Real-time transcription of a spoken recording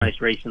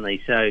most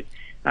recently. So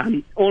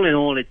all in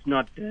all, it's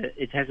not.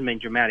 It hasn't been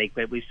dramatic,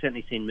 but we've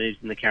certainly seen moves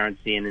in the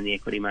currency and in the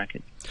equity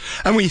market.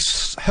 And we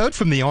heard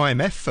from the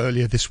IMF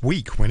earlier this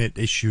week when it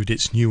issued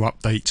its new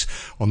update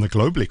on the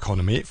global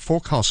economy. It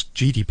forecast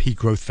GDP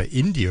growth for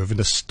India of an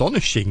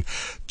astonishing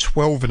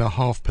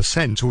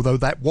 12.5%, although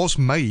that was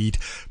made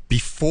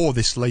before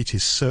this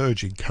latest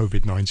surge in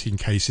COVID-19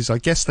 cases. I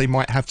guess they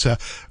might have to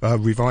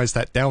revise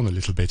that down a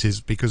little bit,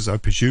 because I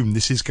presume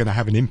this is going to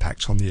have an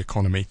impact on the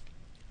economy.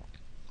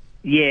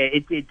 Yeah,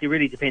 it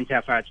really depends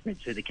how far it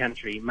spreads through the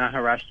country.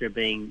 Maharashtra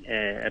being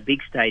a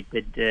big state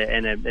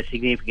and a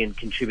significant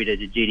contributor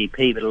to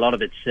GDP, but a lot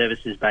of it's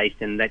services-based,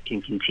 and that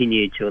can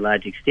continue to a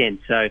large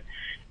extent. So,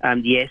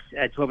 yes,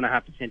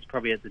 12.5% is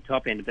probably at the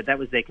top end, but that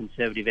was their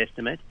conservative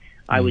estimate.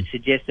 I would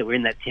suggest that we're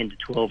in that 10 to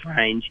 12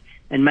 range,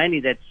 and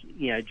mainly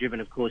that's driven,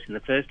 of course, in the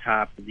first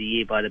half of the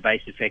year by the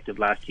base effect of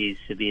last year's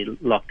severe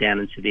lockdown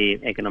and severe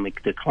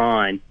economic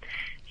decline.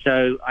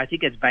 So I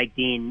think it's baked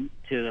in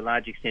to a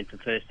large extent for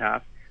the first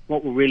half.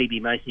 What will really be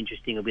most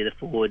interesting will be the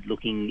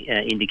forward-looking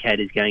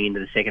indicators going into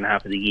the second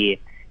half of the year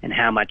and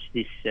how much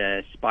this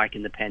spike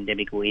in the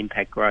pandemic will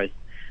impact growth.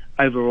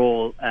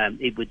 Overall,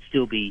 it would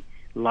still be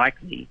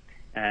likely,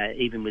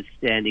 even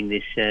withstanding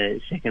this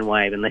second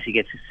wave, unless it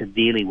gets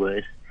severely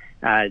worse,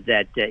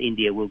 that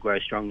India will grow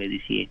strongly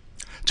this year.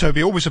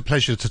 Toby, always a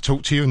pleasure to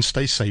talk to you, and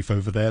stay safe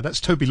over there. That's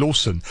Toby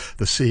Lawson,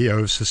 the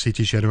CEO of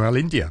Societe Generale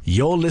India.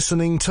 You're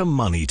listening to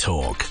Money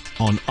Talk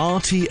on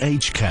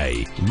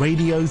RTHK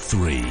Radio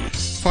 3.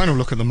 Final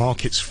look at the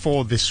markets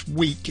for this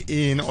week.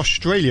 In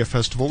Australia,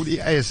 first of all, the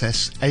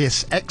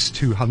ASX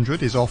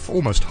 200 is off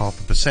almost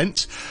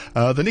 0.5%.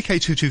 The Nikkei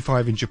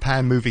 225 in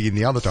Japan moving in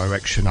the other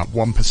direction, up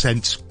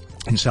 1%.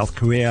 In South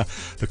Korea,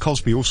 the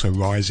Kospi also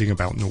rising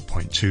about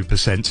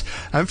 0.2%.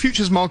 And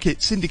futures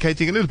markets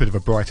indicating a little bit of a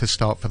brighter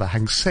start for the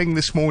Hang Seng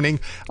this morning,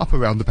 up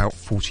around about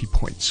 40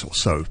 points or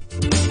so.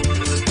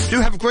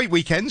 Do have a great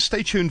weekend.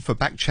 Stay tuned for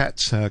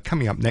Backchat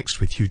coming up next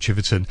with Hugh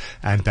Chiverton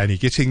and Danny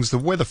Gittings. The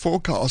weather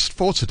forecast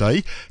for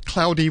today,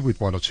 cloudy with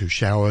 1 or 2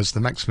 showers. The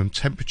maximum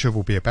temperature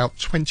will be about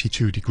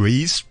 22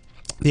 degrees.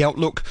 The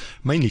outlook,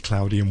 mainly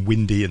cloudy and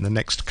windy in the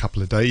next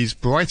couple of days.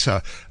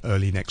 Brighter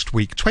early next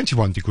week.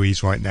 21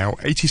 degrees right now,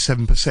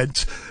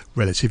 87%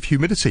 relative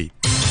humidity.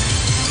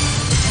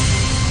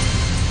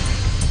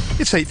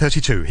 It's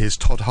 8:32. Here's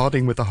Todd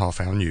Harding with the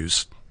half-hour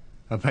news.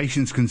 A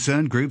patients'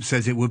 concern group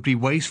says it would be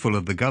wasteful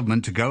of the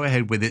government to go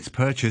ahead with its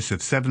purchase of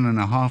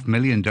 7.5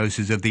 million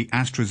doses of the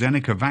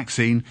AstraZeneca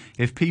vaccine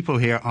if people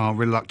here are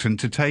reluctant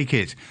to take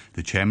it.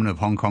 The chairman of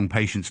Hong Kong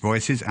Patients'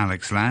 Voices,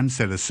 Alex Lam,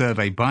 said a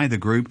survey by the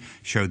group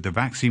showed the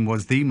vaccine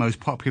was the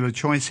most popular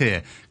choice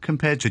here,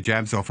 compared to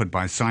jabs offered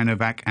by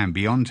Sinovac and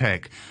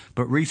BioNTech.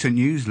 But recent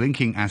news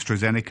linking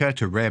AstraZeneca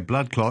to rare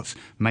blood clots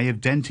may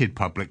have dented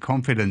public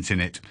confidence in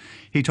it.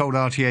 He told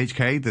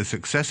RTHK the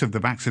success of the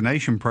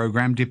vaccination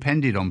program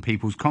depended on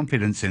people's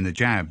confidence in the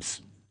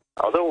jabs.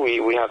 Although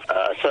we have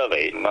a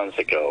survey months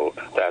ago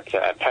that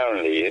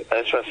apparently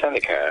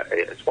AstraZeneca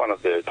is one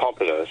of the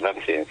popular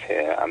vaccines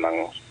here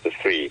among the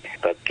three,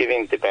 but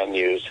given the bad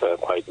news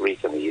quite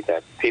recently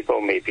that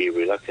people may be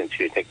reluctant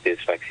to take this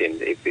vaccine,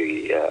 it would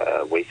be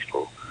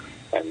wasteful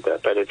and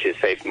better to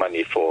save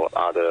money for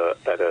other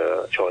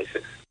better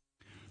choices.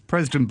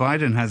 President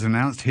Biden has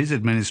announced his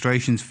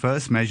administration's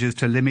first measures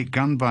to limit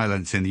gun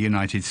violence in the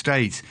United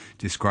States,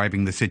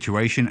 describing the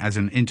situation as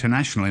an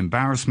international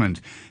embarrassment.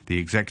 The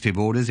executive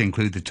orders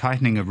include the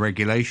tightening of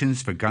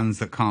regulations for guns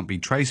that can't be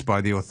traced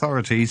by the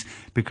authorities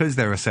because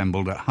they're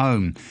assembled at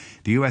home.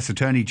 The U.S.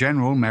 Attorney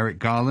General Merrick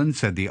Garland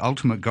said the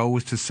ultimate goal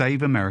was to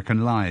save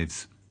American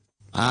lives.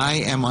 I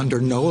am under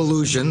no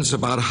illusions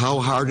about how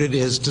hard it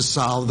is to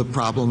solve the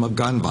problem of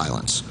gun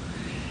violence.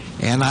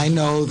 And I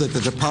know that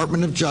the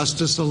Department of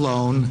Justice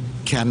alone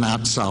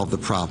cannot solve the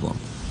problem.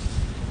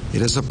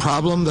 It is a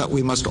problem that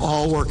we must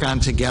all work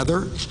on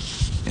together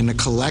in a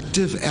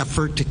collective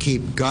effort to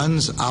keep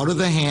guns out of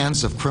the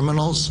hands of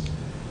criminals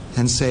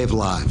and save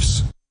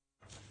lives.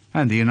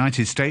 And the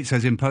United States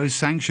has imposed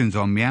sanctions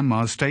on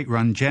Myanmar's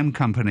state-run gem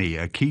company,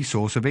 a key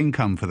source of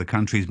income for the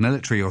country's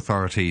military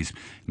authorities.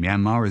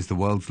 Myanmar is the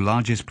world's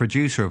largest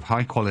producer of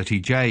high-quality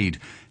jade.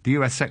 The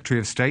U.S. Secretary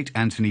of State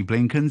Antony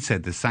Blinken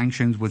said the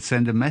sanctions would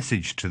send a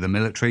message to the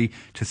military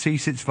to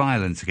cease its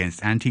violence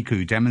against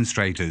anti-coup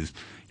demonstrators.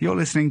 You're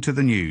listening to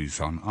the news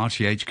on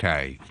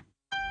RTHK.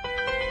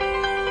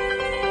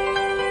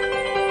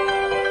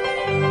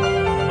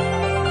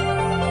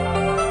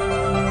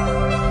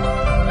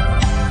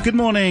 Good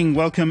morning.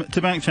 Welcome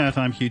to Backchat.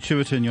 I'm Hugh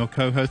Chiverton. Your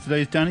co-host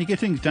today is Danny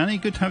Gittings. Danny,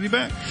 good to have you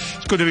back.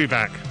 It's good to be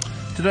back.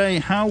 Today,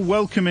 how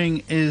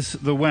welcoming is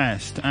the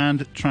West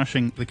and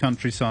trashing the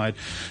countryside?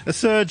 A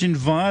surge in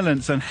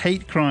violence and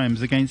hate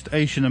crimes against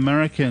Asian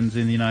Americans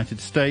in the United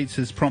States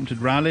has prompted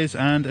rallies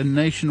and a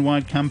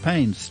nationwide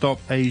campaign,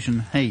 Stop Asian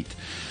Hate.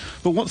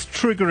 But what's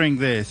triggering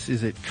this?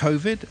 Is it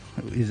COVID?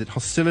 Is it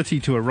hostility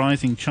to a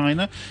rising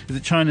China? Is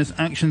it China's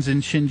actions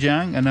in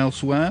Xinjiang and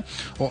elsewhere?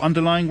 Or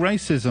underlying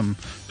racism?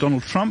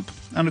 Donald Trump?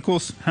 And, of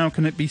course, how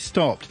can it be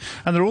stopped?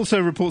 And there are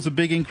also reports of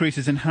big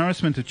increases in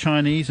harassment of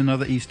Chinese and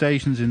other East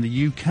Asians in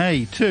the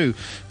UK, too.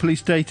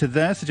 Police data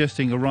there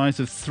suggesting a rise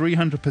of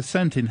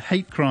 300% in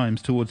hate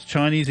crimes towards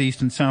Chinese,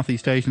 East and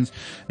Southeast Asians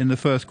in the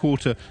first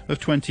quarter of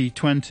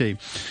 2020.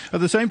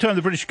 At the same time,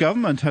 the British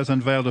government has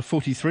unveiled a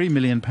 £43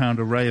 million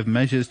array of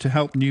measures to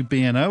help new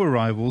B&O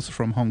arrivals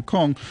from Hong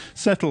Kong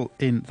settle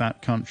in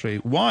that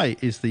country. Why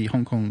is the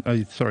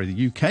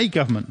the UK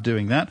government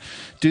doing that?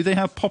 Do they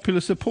have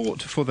popular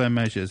support for their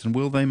measures, and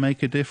will they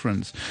make a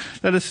difference?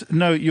 Let us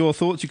know your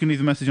thoughts. You can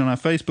leave a message on our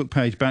Facebook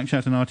page,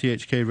 Backchat and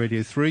RTHK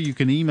Radio 3. You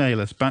can email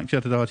us,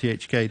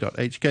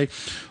 backchat@rthk.hk,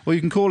 or you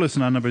can call us,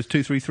 and our number is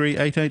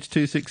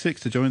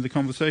 233-88266 to join the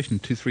conversation,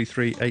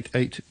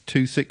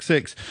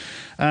 233-88266.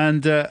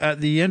 And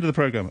at the end of the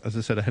programme, as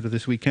I said, ahead of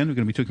this weekend, we're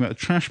going to be talking about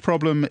the trash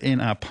problem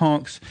in our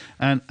parks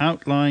and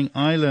outlying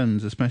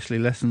islands, especially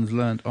lessons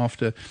learned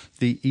after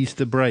the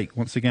Easter break.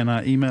 Once again,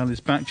 our email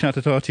is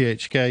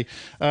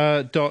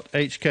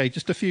backchat@rthk.hk.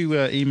 Just a few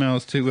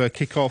emails to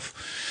kick off.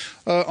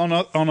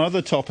 On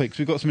other topics,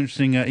 we've got some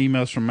interesting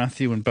emails from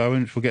Matthew and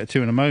Bowen, which we'll get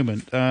to in a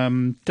moment.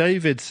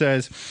 David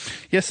says,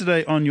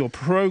 yesterday on your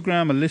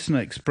programme, a listener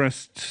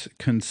expressed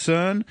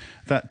concern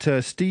that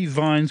Steve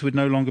Vines would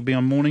no longer be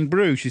on Morning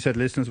Brew. She said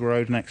listeners were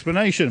owed an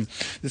explanation.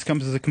 This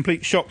comes as a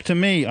complete shock to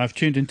me. I've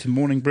tuned into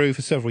Morning Brew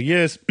for several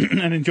years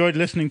and enjoyed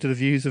listening to the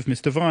views of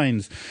Mr.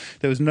 Vines.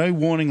 There was no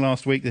warning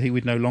last week that he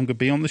would no longer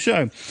be on the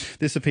show.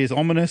 This appears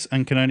ominous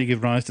and can only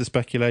give rise to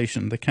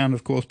speculation. There can,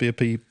 of course, be a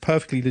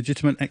perfectly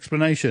legitimate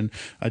explanation.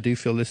 I do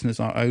feel listeners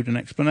are owed an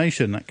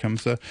explanation. That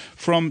comes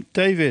from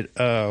David.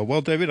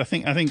 Well, David, I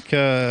think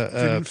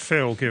didn't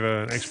Phil give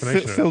an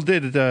explanation? Phil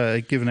did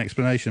give an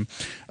explanation.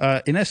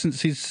 In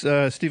essence,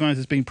 Steve Vines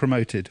has been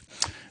promoted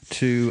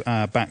to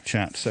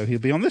Backchat, so he'll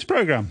be on this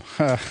programme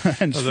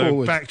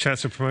henceforward.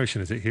 Backchat's a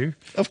promotion, is it, Hugh?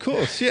 Of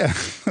course, yeah.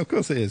 Of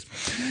course it is.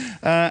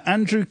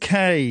 Andrew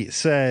Kay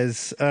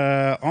says,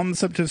 on the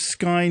subject of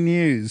Sky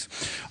News,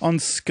 on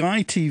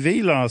Sky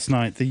TV last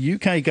night, the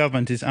UK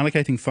government is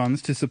allocating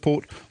funds to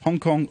support Hong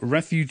Kong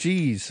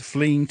refugees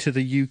fleeing to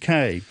the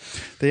UK.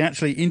 They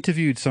actually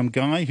interviewed some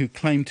guy who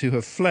claimed to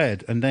have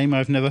fled, a name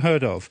I've never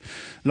heard of.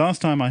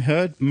 Last time I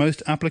heard,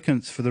 most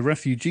applicants for the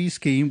refugee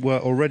scheme were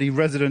already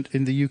resident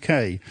in the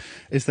UK.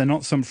 Is there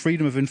not some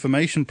freedom of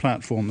information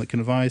platform that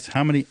can advise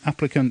how many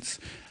applicants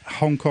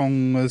Hong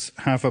Kongers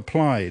have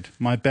applied?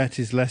 My bet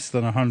is less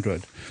than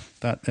 100.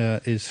 That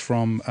is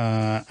from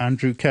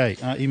Andrew Kay.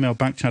 Email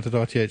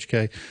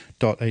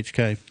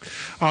backchat@rthk.hk.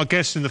 Our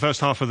guest in the first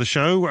half of the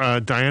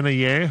show, Diana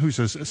Yeh, who's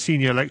a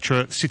senior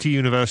lecturer at City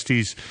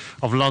Universities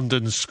of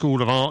London's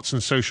School of Arts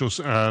and Social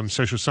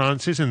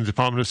Sciences in the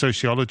Department of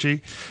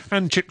Sociology,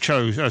 and Chip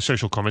Cho, a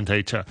social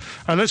commentator.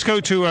 Let's go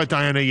to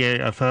Diana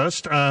Yeh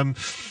first.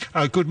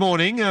 Good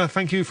morning.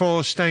 Thank you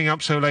for staying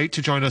up so late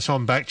to join us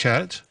on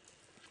Backchat.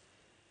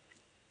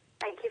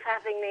 Thank you for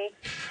having me.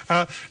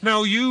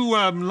 Now, you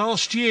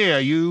last year,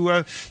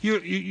 your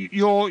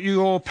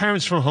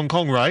parents from Hong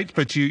Kong, right?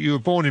 But you were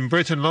born in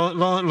Britain.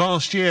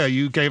 Last year,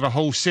 you gave a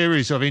whole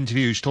series of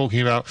interviews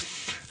talking about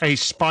a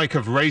spike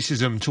of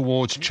racism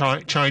towards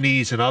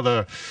Chinese and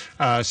other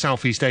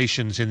Southeast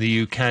Asians in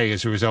the UK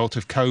as a result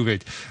of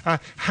COVID.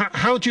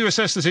 How do you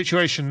assess the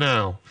situation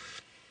now?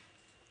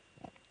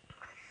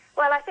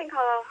 Well, I think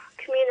our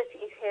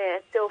communities here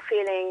are still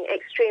feeling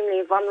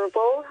extremely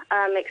vulnerable,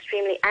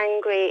 extremely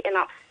angry and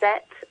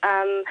upset.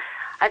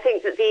 I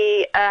think that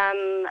the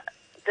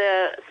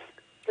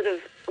sort of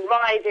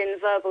rise in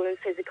verbal and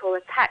physical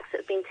attacks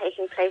that have been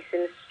taking place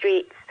in the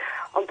streets,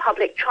 on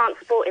public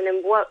transport and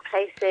in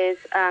workplaces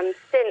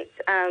since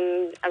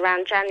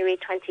around January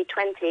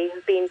 2020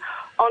 have been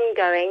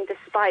ongoing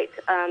despite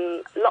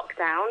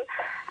lockdown.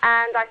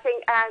 And I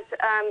think as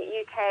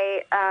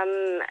UK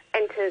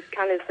enters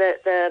kind of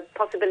the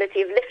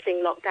possibility of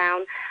lifting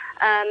lockdown,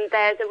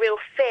 there's a real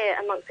fear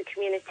amongst the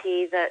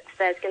community that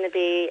there's going to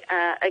be,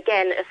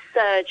 again, a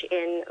surge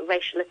in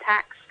racial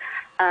attacks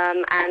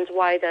and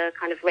wider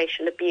kind of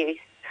racial abuse.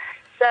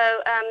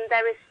 So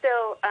there is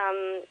still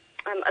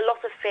a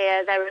lot of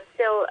fear. There are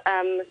still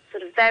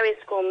sort of various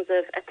forms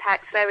of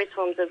attacks, various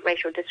forms of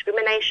racial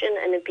discrimination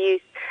and abuse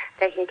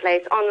taking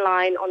place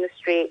online, on the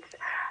streets,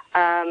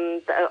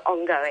 that are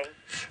ongoing.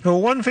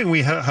 Well, one thing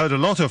we heard a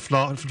lot of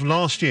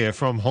last year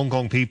from Hong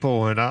Kong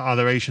people and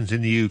other Asians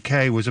in the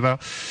UK was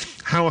about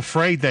how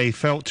afraid they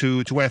felt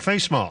to wear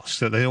face masks,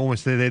 that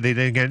they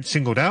didn't get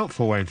singled out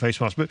for wearing face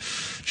masks. But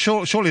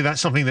surely that's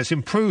something that's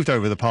improved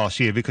over the past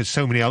year because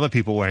so many other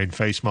people wearing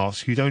face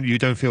masks. You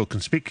don't feel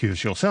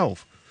conspicuous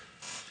yourself.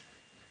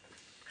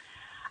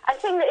 I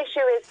think the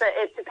issue is that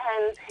it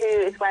depends who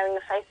is wearing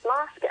the face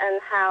mask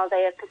and how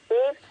they are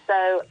perceived.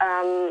 So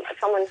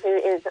someone who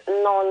is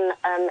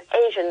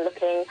non-Asian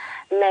looking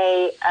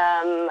may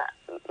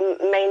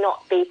may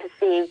not be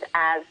perceived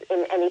as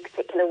in any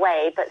particular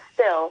way, but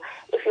still,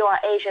 if you are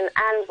Asian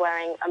and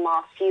wearing a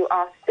mask, you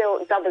are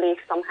still doubly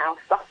somehow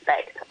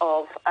suspect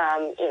of,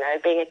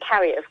 being a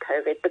carrier of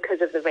COVID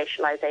because of the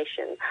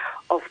racialization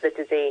of the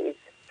disease.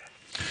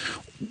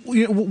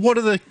 What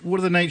are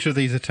the nature of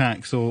these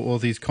attacks or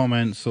these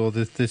comments or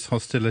this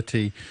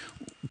hostility?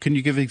 Can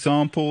you give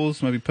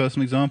examples, maybe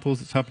personal examples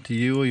that's happened to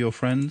you or your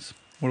friends?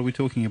 What are we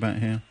talking about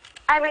here?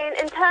 I mean,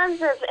 in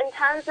terms of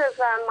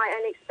my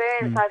own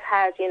experience, I've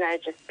had,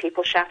 just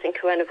people shouting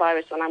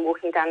coronavirus when I'm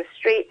walking down the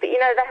street. But,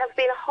 there have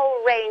been a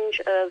whole range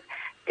of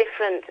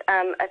different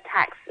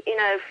attacks,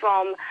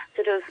 from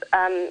sort of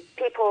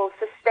people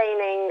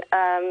sustaining,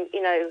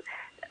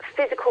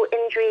 physical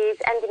injuries,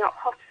 ending up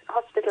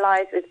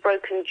hospitalized with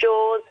broken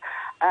jaws.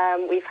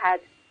 We've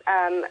had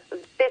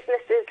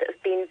businesses that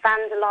have been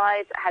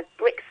vandalized, had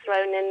bricks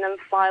thrown in them,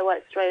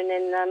 fireworks thrown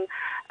in them,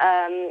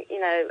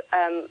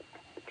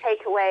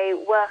 takeaway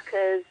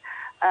workers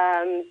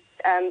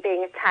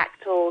being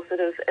attacked or sort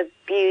of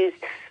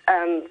abused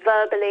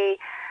verbally,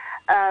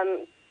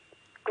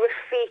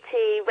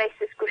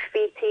 racist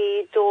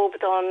graffiti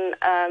daubed on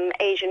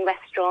Asian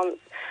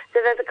restaurants. So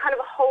there's a kind of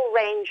a whole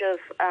range of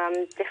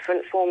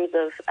different forms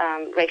of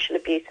racial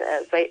abuse,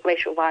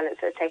 racial violence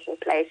that are taking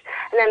place.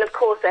 And then, of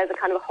course, there's a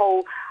kind of a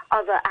whole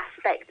other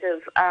aspect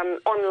of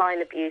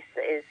online abuse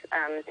that is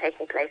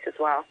taking place as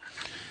well.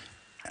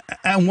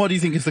 And what do you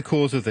think is the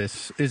cause of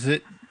this? Is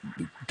it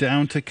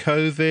down to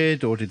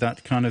COVID, or did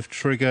that kind of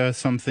trigger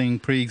something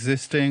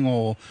pre-existing,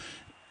 or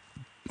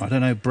I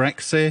don't know,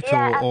 Brexit,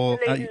 or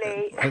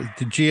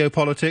the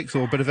geopolitics,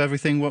 or a bit of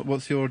everything?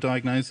 What's your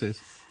diagnosis?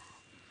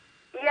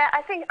 Yeah,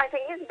 I think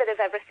it's a bit of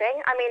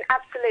everything. I mean,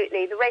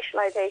 absolutely, the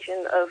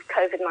racialization of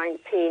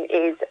COVID-19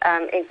 is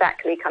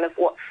exactly kind of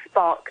what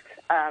sparked,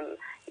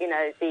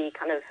 the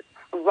kind of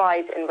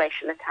rise in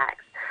racial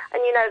attacks.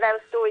 And, there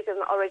were stories of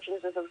the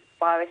origins of the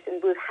virus in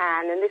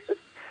Wuhan, and this was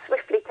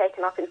swiftly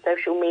taken up in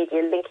social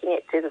media, linking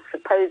it to the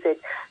supposed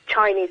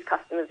Chinese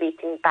custom of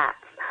eating bats.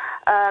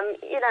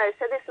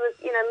 So this was,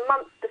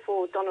 months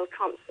before Donald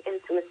Trump's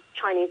infamous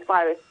Chinese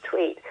virus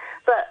tweet.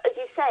 But as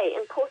you say,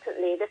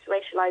 importantly, this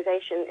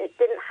racialization, it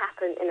didn't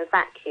happen in a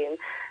vacuum,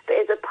 but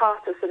is a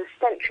part of sort of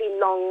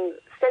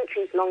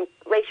centuries-long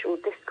racial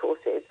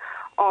discourses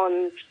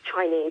on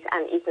Chinese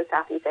and East and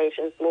Southeast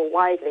Asians more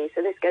widely.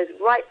 So this goes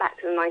right back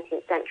to the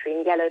 19th century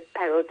in yellow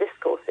peril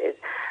discourses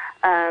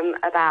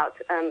about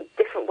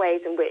different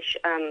ways in which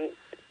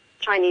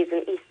Chinese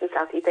and East and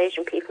Southeast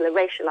Asian people are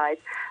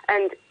racialized.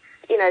 And,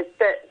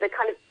 the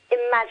kind of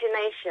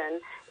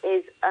imagination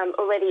is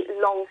already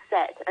long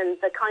set, and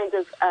the kind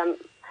of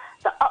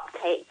the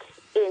uptake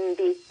in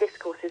these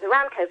discourses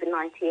around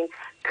COVID-19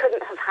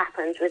 couldn't have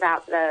happened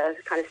without the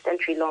kind of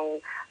centuries-long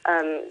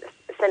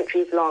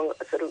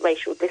sort of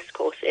racial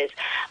discourses.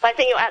 But I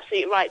think you're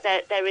absolutely right.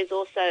 There is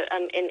also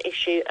an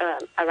issue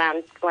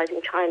around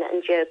rising China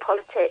and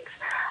geopolitics.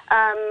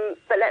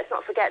 But let's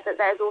not forget that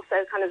there's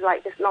also kind of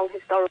like this long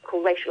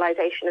historical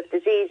racialization of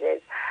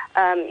diseases.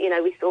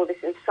 We saw this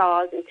in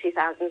SARS in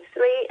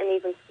 2003, and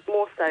even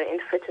more so in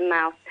foot and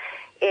mouth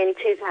in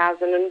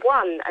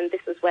 2001, and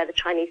this was where the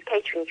Chinese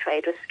catering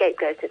trade was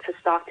scapegoated for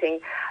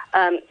starting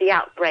the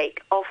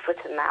outbreak of foot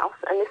and mouth.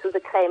 And this was a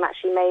claim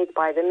actually made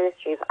by the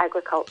Ministry of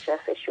Agriculture,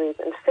 Fisheries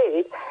and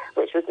Food,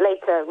 which was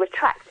later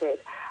retracted.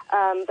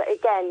 But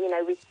again,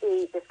 we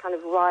see this kind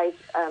of rise,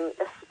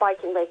 a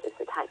spike in racist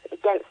attacks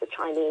against the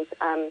Chinese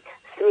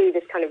through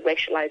this kind of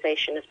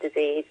racialization of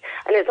disease.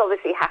 And it's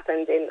obviously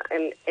happened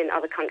in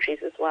other countries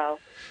as well.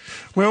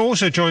 We're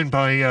also joined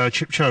by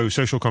Chip Cho,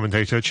 social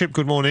commentator. Chip,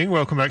 good morning.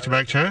 Welcome back to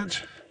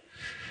Backchat.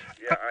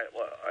 Yeah,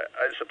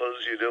 I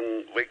suppose you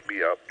don't wake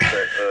me up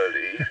that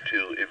early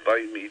to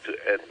invite me to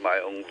add my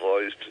own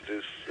voice to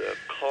this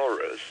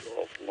chorus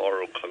of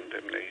moral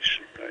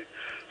condemnation, right?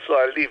 So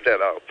I leave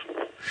that out.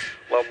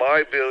 Well,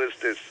 my view is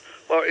this.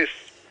 Well, it's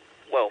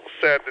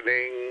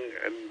saddening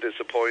and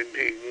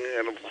disappointing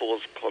and, of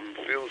course,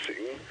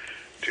 confusing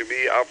to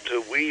me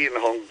after we in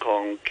Hong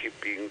Kong keep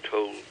being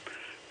told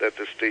that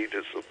the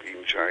status of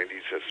being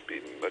Chinese has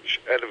been much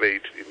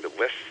elevated in the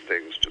West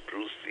thanks to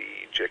Bruce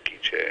Lee, Jackie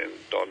Chan,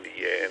 Donnie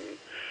Yen,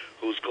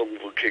 whose kung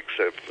fu kicks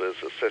have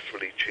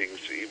successfully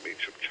changed the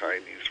image of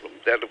Chinese from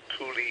that of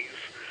coolies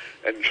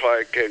and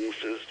triad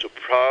gangsters to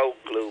proud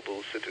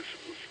global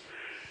citizens.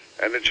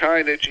 And the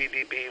China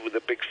GDP with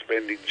the big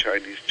spending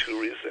Chinese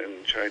tourists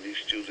and Chinese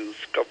students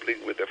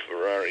scuffling with their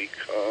Ferrari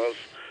cars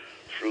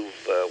through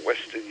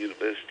Western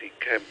university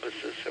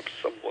campuses have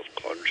somewhat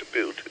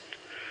contributed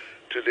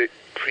to the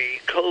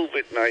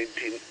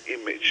pre-COVID-19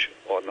 image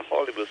on the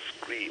Hollywood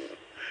screen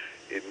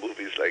in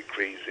movies like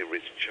Crazy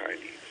Rich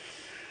Chinese.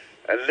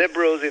 And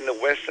liberals in the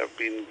West have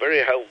been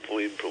very helpful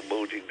in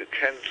promoting the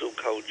cancel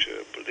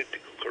culture,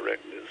 political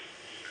correctness,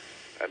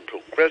 and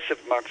progressive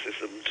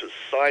Marxism to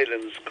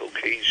silence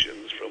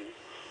Caucasians from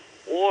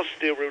all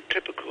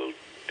stereotypical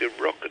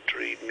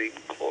derogatory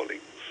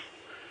name-callings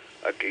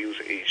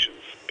against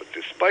Asians. But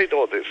despite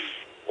all this,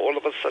 all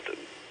of a sudden,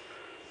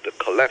 the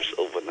collapse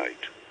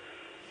overnight,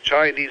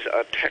 Chinese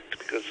are attacked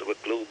because of a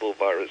global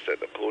virus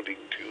that, according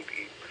to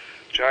the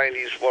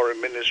Chinese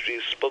Foreign Ministry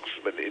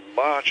spokesman in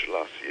March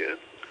last year,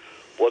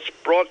 was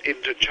brought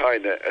into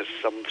China as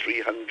some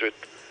 300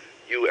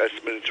 U.S.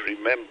 military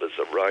members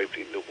arrived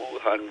in the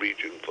Wuhan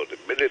region for the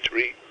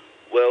Military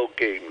World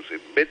Games in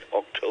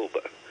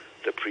mid-October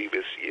the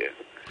previous year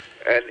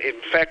and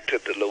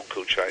infected the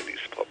local Chinese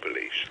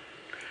population.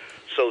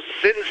 So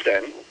since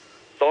then,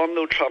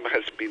 Donald Trump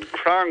has been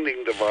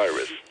crowning the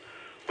virus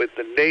with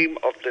the name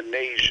of the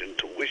nation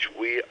to which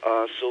we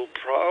are so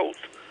proud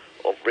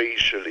of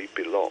racially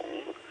belong.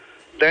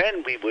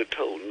 Then we were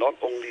told not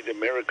only the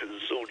American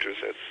soldiers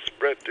had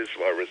spread this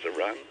virus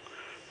around,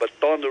 but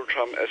Donald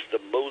Trump, as the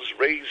most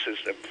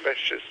racist and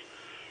fascist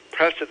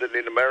president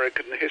in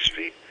American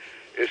history,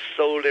 is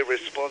solely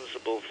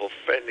responsible for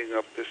fanning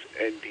up this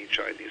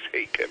anti-Chinese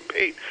hate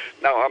campaign.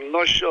 Now, I'm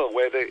not sure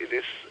whether it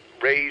is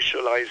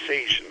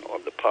racialization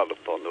on the part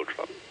of Donald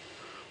Trump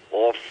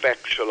or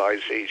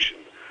factualization,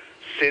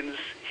 since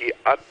he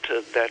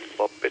uttered that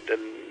forbidden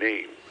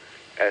name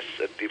as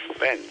a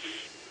defense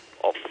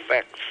of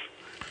facts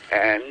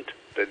and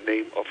the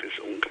name of his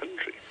own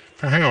country.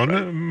 Hang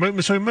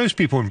on. So most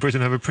people in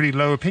Britain have a pretty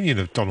low opinion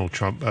of Donald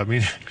Trump. I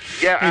mean,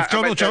 yeah, if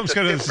Donald Trump's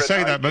going to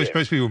say that, most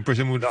people in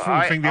Britain would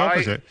think the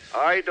opposite.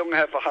 I don't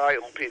have high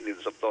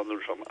opinions of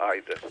Donald Trump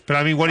either. But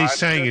I mean, what he's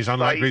saying is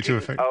unlikely to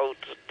affect. Out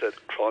the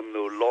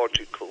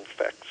chronological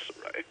facts,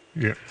 right?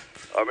 Yeah.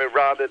 I mean,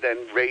 rather than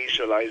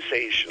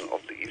racialization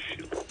of the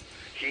issue,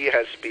 he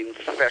has been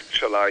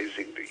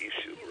factualizing the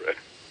issue, right?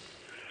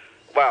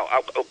 Well,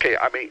 okay,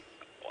 I mean,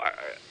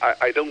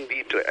 I don't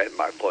need to add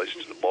my voice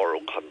to the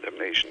moral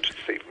condemnation to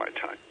save my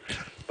time.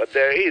 But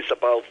there is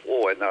above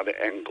all another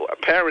angle.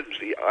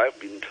 Apparently, I've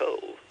been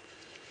told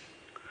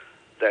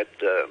that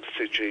the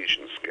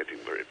situation is getting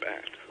very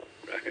bad,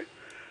 right?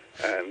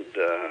 And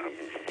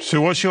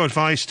so what's your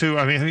advice to,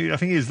 I mean, I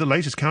think it's the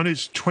latest count,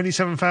 it's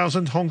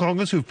 27,000 Hong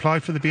Kongers who've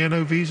applied for the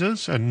BNO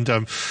visas, and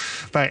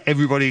but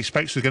everybody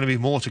expects there's going to be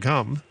more to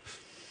come.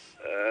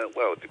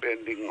 Well,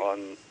 depending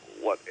on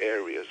what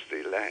areas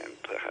they land,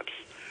 perhaps.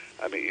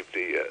 I mean, if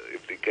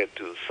they get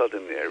to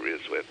southern areas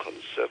where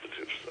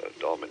conservatives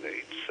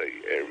dominate, say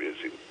areas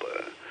in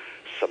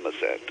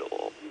Somerset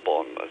or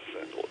Bournemouth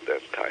and all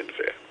that kind of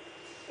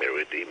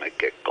area, they might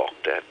get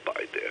gawked at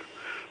by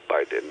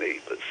their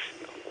neighbours.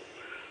 You know.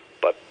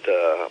 But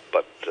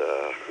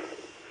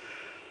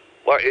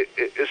well,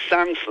 it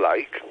sounds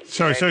like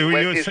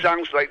it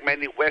sounds like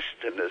many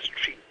Westerners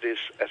treat this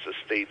as a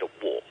state of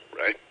war,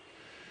 right?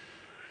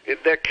 In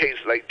that case,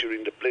 like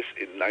during the Blitz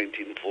in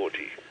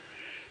 1940.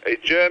 A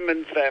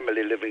German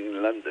family living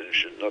in London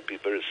should not be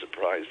very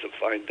surprised to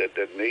find that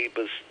their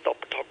neighbors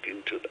stopped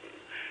talking to them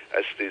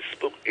as they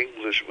spoke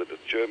English with a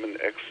German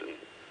accent.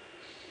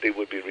 They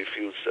would be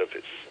refused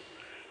service.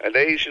 And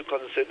they should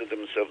consider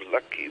themselves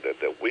lucky that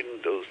their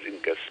windows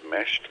didn't get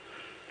smashed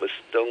with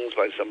stones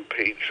by some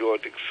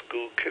patriotic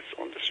school kids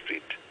on the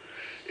street.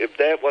 If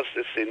that was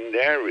the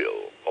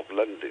scenario of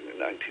London in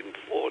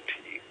 1940,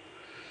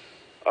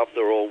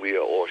 after all, we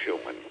are all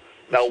human.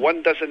 Now,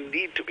 one doesn't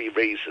need to be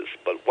racist,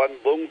 but one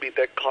won't be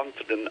that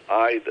confident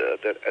either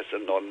that as a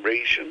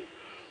non-Asian,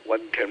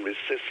 one can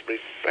resist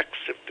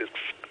reflexive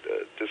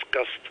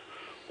disgust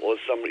or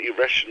some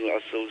irrational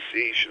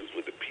associations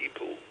with the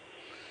people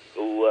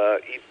who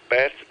eat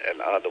bats and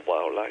other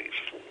wildlife.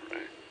 Right?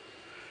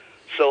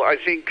 So I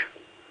think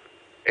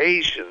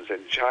Asians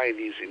and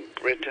Chinese in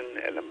Britain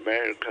and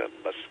America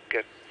must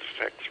get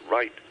the facts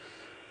right.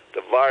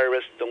 The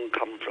virus don't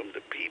come from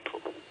the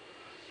people.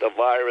 The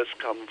virus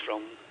comes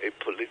from a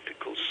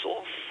political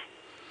source.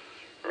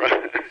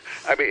 Right?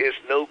 I mean, it's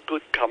no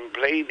good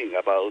complaining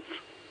about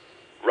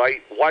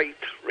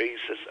white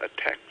racist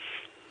attacks.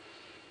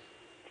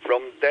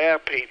 From their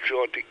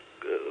patriotic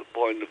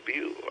point of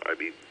view, I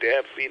mean,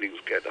 their feelings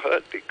get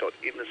hurt. They got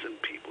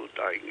innocent people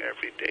dying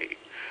every day.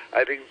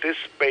 I think this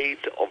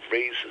spate of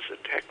racist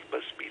attacks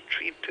must be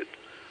treated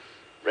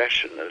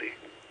rationally,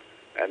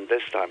 and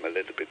this time a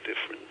little bit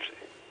differently.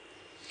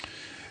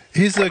 I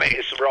mean,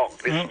 it's wrong.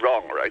 It's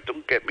wrong, right?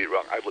 Don't get me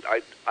wrong.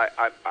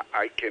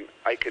 I can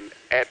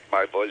add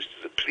my voice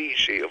to the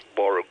cliche of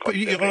moral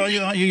condemnation.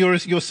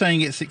 But you're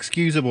saying it's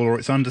excusable or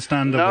it's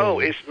understandable? No,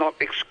 it's not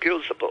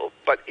excusable,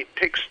 but it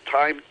takes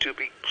time to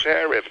be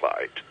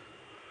clarified.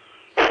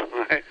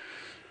 Right?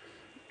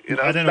 You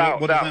know, I don't know.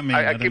 What does that mean?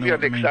 I give you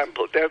an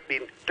example. There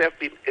have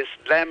been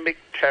Islamic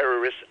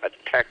terrorist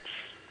attacks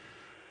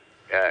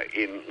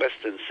in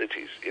Western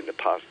cities in the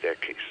past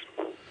decades.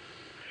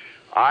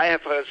 I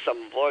have heard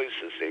some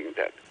voices saying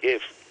that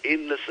if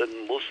innocent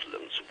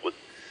Muslims would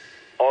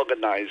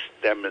organize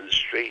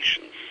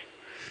demonstrations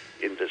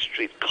in the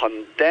street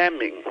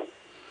condemning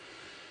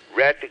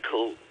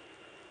radical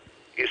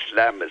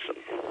Islamism,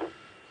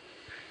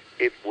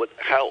 it would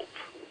help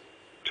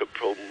to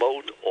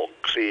promote or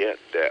clear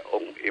their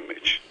own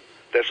image.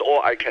 That's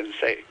all I can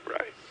say,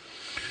 right?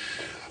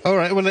 All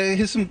right, well,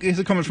 here's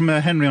a comment from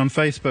Henry on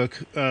Facebook,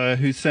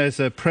 who says,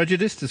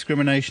 prejudice,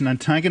 discrimination,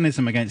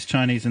 antagonism against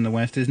Chinese in the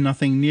West is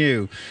nothing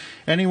new.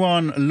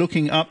 Anyone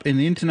looking up in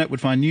the internet would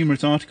find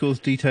numerous articles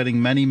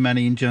detailing many,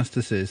 many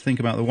injustices. Think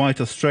about the White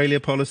Australia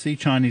policy,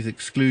 Chinese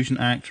Exclusion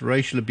Act,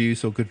 racial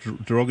abuse or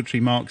derogatory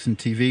marks in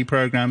TV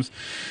programs,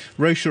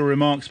 racial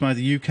remarks by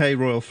the UK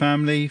royal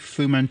family,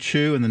 Fu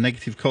Manchu and the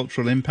negative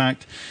cultural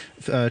impact,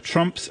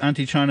 Trump's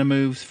anti-China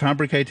moves,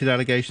 fabricated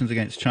allegations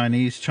against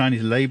Chinese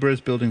labourers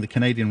building the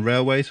Canadian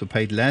railways were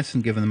paid less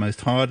and given the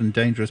most hard and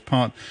dangerous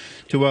part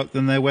to work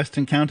than their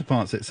Western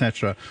counterparts,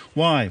 etc.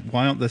 Why?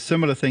 Why aren't there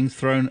similar things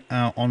thrown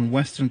out on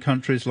Western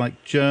countries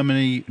like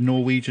Germany,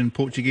 Norwegian,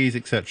 Portuguese,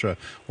 etc.?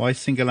 Why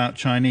single out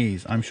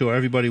Chinese? I'm sure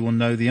everybody will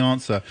know the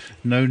answer.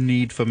 No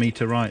need for me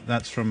to write.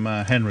 That's from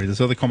Henry.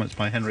 There's other comments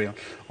by Henry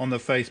on the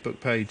Facebook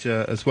page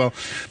as well.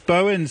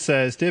 Bowen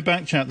says, Dear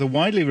Backchat, the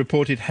widely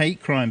reported hate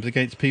crimes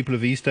against people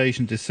of East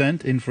Asian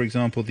descent in, for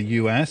example, the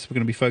US, we're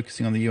going to be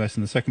focusing on the US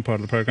in the second part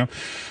of the programme,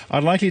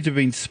 are likely to have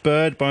been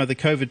spurred by the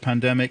COVID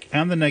pandemic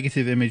and the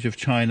negative image of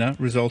China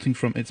resulting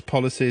from its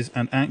policies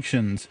and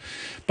actions.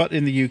 But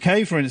in the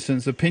UK, for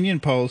instance, opinion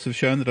polls have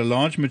shown that a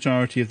large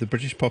majority of the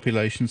British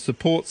population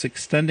supports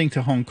extending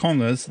to Hong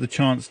Kongers the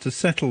chance to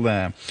settle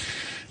there.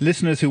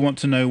 Listeners who want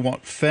to know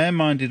what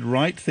fair-minded,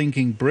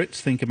 right-thinking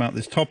Brits think about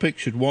this topic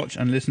should watch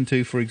and listen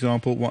to, for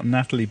example, what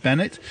Natalie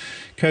Bennett,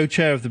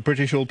 co-chair of the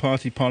British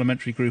All-Party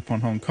Parliamentary Group on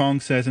Hong Kong,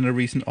 says in a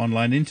recent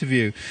online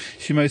interview.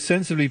 She most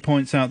sensibly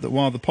points out that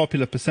while the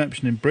popular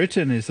perception in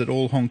Britain is that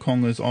all Hong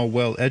Kongers are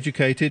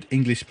well-educated,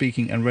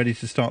 English-speaking and ready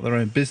to start their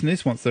own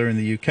business once they're in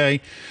the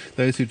UK,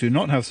 those who do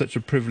not have such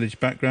a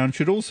privileged background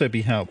should also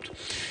be helped.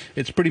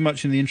 It's pretty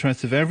much in the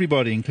interest of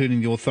everybody,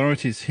 including the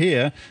authorities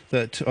here,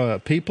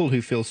 that people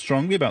who feel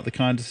strongly about the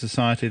kind of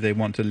society they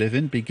want to live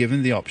in be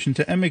given the option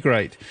to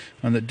emigrate,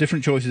 and that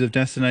different choices of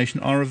destination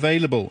are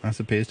available, as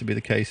appears to be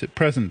the case at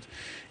present.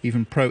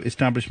 Even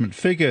pro-establishment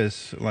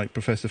figures, like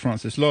Professor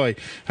Francis Loy,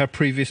 have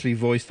previously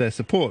voiced their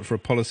support for a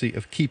policy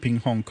of keeping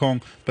Hong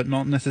Kong, but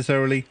not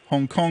necessarily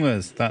Hong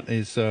Kongers. That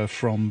is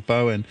from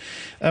Bowen.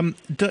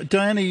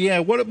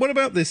 Diana, what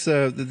about this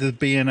the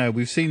BNO?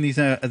 We've seen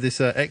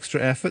this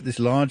extra effort, this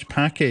large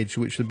package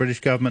which the British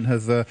government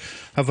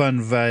have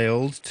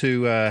unveiled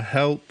to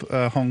help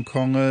Hong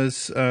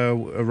Kongers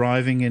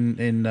arriving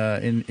in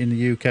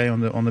the UK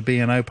on the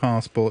BNO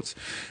passports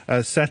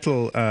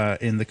settle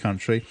in the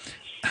country.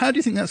 How do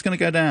you think that's going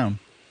to go down?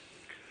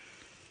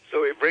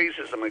 So if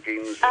racism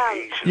against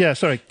Asians... Yeah,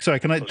 sorry.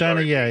 Can I...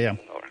 Diana, yeah.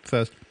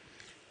 First.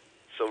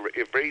 So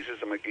if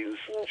racism against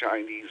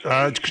Chinese...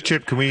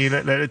 Chip, can we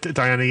let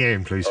Diana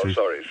in, please? Oh,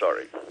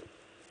 sorry.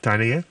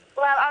 Diana Ye?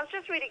 Well, I was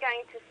just really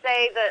going to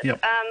say that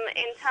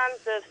in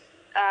terms of,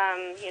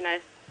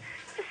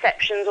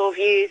 perceptions or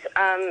views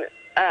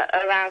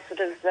around sort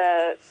of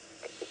the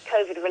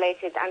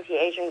COVID-related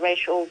anti-Asian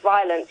racial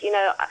violence,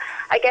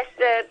 I guess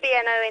the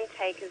BNO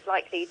intake is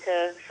likely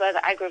to further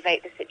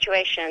aggravate the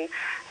situation.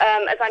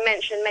 As I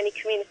mentioned, many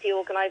community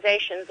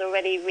organisations are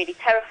already really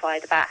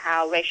terrified about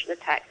how racial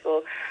attacks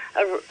will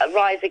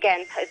rise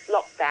again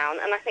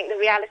post-lockdown, and I think the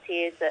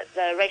reality is that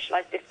the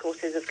racialised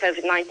discourses of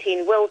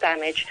COVID-19 will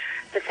damage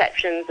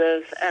perceptions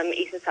of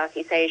East and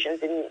Southeast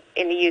Asians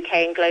in the UK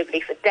and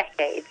globally for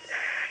decades.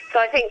 So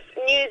I think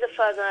news of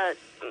further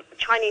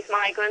Chinese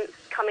migrants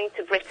coming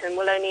to Britain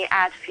will only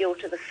add fuel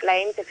to the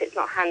flames if it's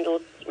not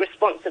handled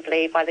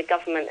responsibly by the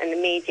government and the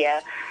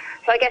media.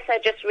 So I guess there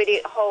are just really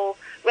a whole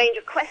range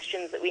of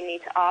questions that we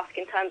need to ask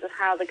in terms of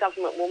how the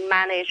government will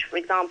manage, for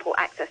example,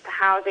 access to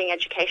housing,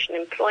 education,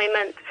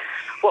 employment,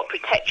 what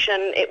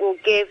protection it will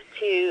give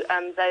to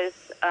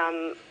those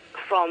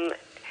from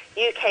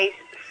UK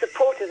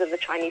supporters of the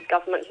Chinese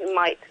government who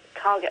might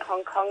target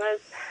Hong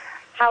Kongers.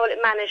 How will it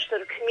manage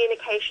sort of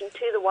communication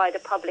to the wider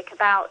public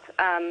about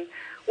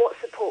what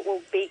support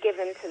will be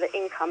given to the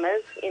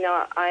incomers?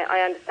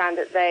 I understand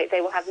that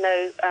they will have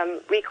no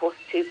recourse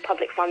to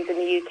public funds in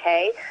the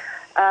UK,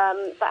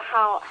 but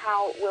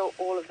how will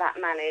all of that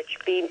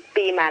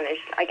be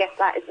managed? I guess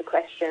that is the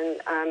question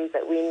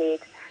that we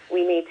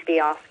need to be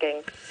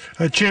asking.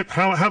 Chip,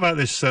 how about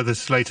this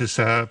latest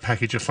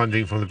package of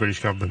funding from the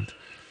British government?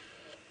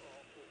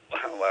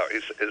 Well,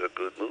 it's a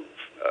good move,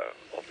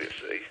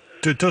 obviously.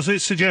 Does it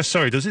suggest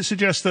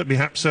that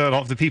perhaps a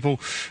lot of the people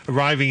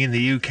arriving in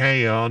the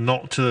UK are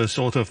not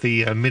sort of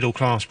the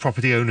middle-class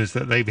property owners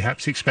that they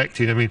perhaps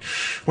expected? I mean,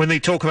 when they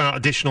talk about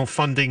additional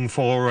funding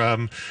for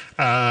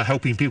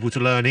helping people to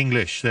learn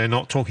English, they're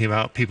not talking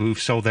about people who've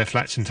sold their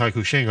flats in Tai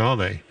Kung Shing, are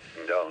they?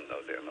 No,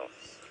 they're not.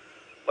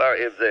 Well,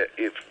 if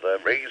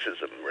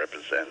racism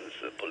represents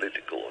the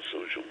political or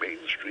social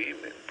mainstream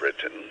in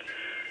Britain,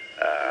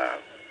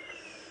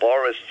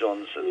 Boris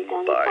Johnson,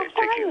 by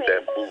taking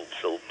that move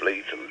so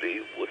blatantly,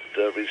 would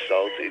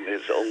result in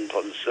his own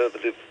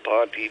Conservative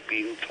Party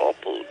being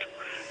toppled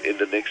in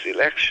the next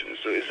election.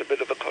 So it's a bit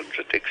of a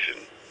contradiction,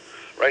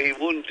 right? He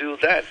wouldn't do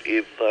that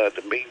if the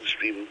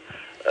mainstream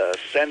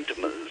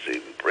sentiments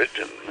in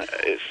Britain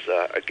is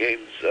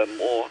against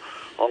more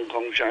Hong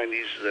Kong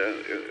Chinese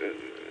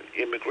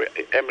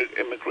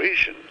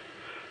immigration.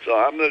 So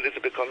I'm a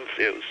little bit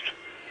confused.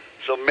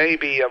 So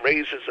maybe a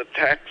racist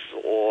attacks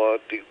or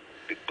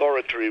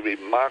derogatory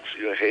remarks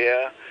you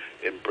hear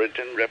in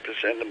Britain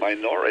represent a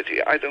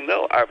minority. I don't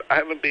know. I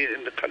haven't been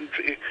in the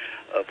country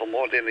for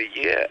more than a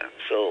year.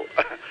 So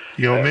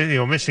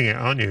you're missing it,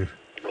 aren't you?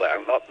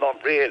 Well,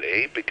 not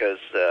really, because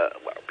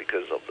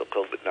of the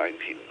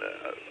COVID-19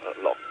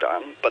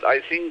 lockdown. But I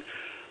think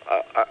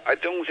I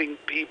don't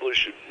think people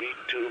should read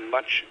too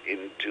much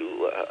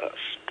into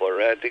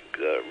sporadic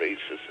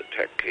racist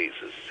attack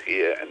cases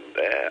here and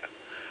there.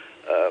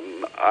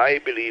 I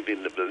believe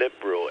in the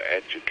liberal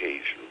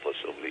education for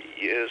so many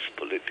years,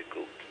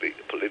 political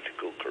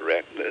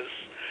correctness,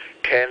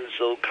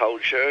 cancel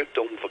culture.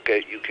 Don't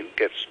forget you can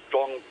get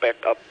strong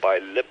backup by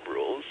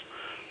liberals,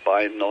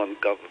 by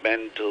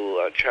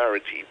non-governmental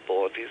charity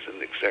bodies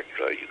and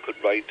etc. You could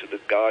write to the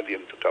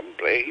Guardian to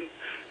complain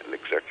and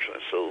etc.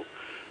 So,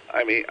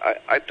 I mean,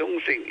 I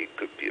don't think it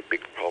could be a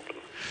big problem.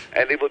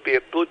 And it would be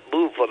a good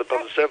move for the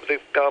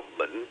Conservative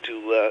government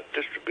to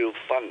distribute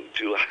funds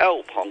to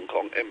help Hong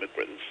Kong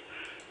immigrants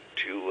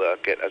to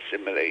get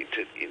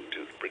assimilated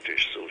into the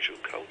British social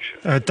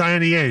culture.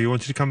 Diana, you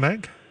wanted to come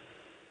back?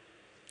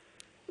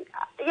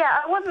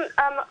 Yeah, I wasn't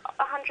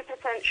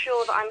 100%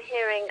 sure that I'm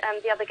hearing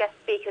the other guest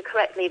speaker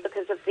correctly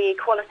because of the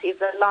quality of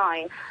the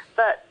line,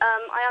 but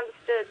I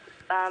understood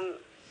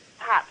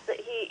perhaps that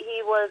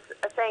he was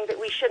saying that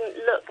we shouldn't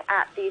look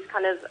at these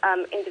kind of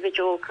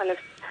individual kind of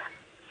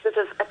sort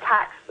of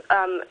attacks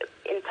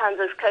in terms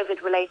of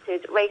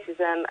COVID-related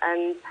racism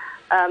and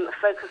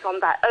focus on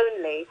that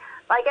only.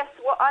 But I guess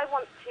what I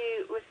want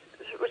to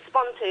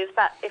respond to, if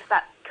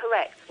that's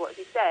correct, what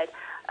he said,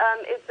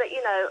 is that,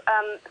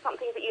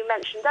 something that you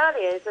mentioned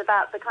earlier is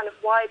about the kind of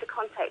wider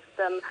context,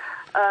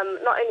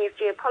 not only of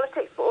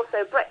geopolitics, but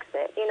also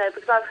Brexit,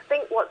 because I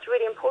think what's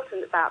really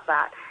important about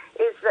that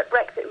is that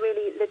Brexit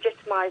really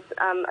legitimised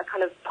a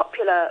kind of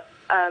popular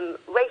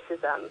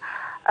racism.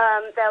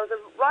 There was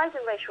a rise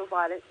in racial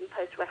violence in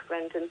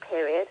post-referendum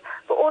period,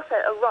 but also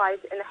a rise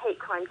in the hate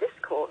crime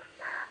discourse.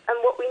 And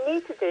what we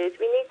need to do is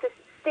we need to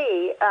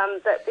see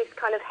that this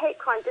kind of hate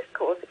crime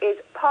discourse is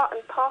part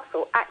and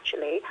parcel,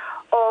 actually,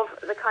 of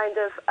the kind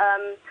of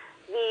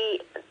the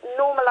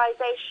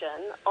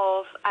normalisation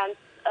of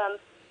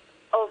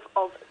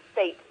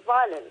state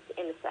violence,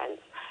 in a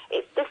sense.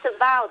 It's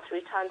disavowed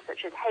through terms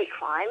such as hate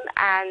crime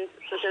and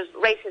sort of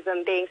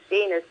racism being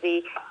seen as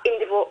the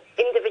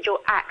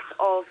individual acts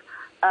of,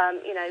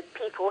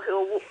 people who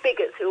are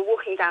bigots who are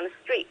walking down the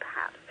street,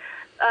 perhaps,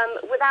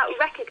 without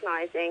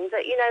recognising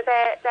that,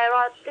 there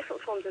are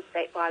different forms of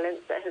state violence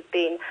that have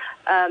been,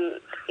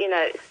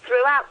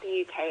 throughout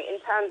the UK in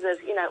terms of,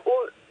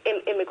 all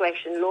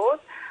immigration laws,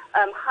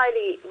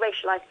 highly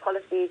racialised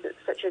policies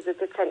such as the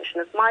detention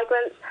of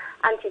migrants,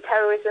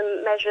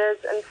 anti-terrorism measures,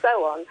 and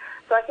so on.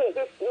 So I think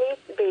this needs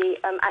to be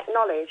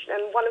acknowledged.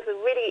 And one of the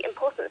really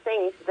important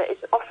things that is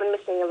often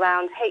missing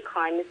around hate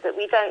crime is that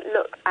we don't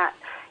look at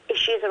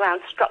issues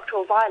around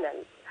structural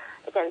violence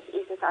against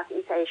East and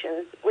Southeast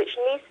Asians, which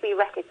needs to be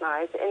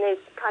recognised and is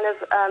kind of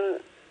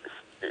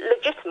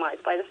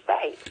legitimised by the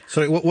state.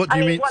 Sorry, what do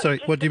you mean? Sorry,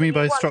 what do you mean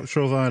by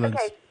structural violence?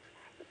 Okay.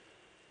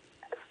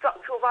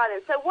 Structural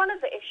violence. So one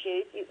of the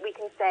issues we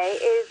can say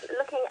is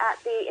looking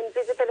at the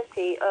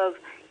invisibility of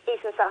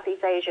East and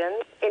Southeast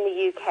Asians in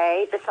the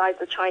UK besides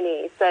the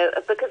Chinese. So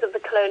because of the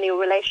colonial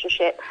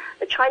relationship,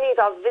 the Chinese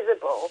are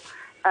visible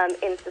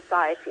in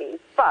societies.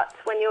 But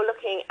when you're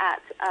looking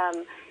at,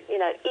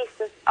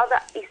 other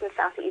East and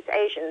Southeast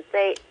Asians,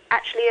 they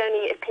actually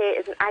only appear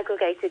as an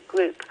aggregated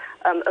group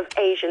of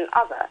Asian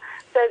other.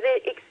 So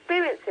the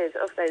experiences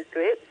of those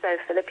groups, so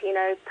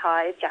Filipinos,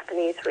 Thais,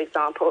 Japanese, for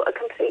example, are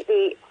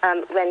completely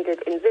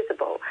rendered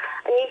invisible.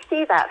 And you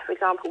see that, for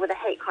example, with the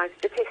hate crime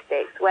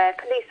statistics, where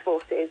police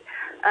forces,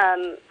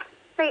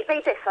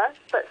 they differ,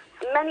 but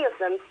many of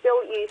them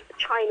still use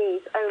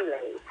Chinese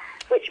only,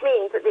 which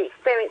means that the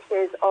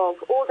experiences of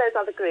all those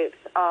other groups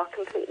are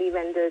completely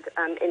rendered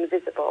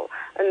invisible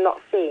and not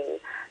seen.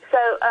 So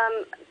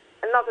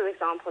another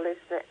example is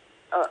that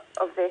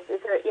of this is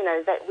that,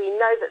 that we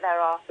know that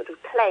there are sort of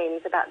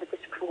claims about the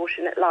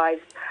disproportionate loss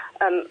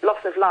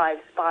of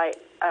lives by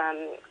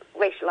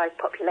racialized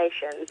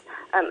populations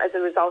as a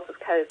result of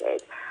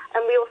COVID.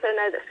 And we also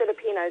know that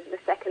Filipinos are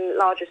the second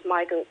largest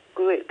migrant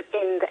group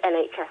in the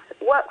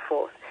NHS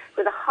workforce,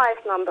 with the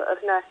highest number of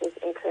nurses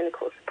and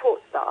clinical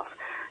support staff.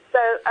 So,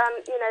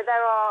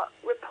 there are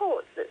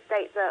reports that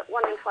state that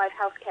 1 in 5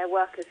 healthcare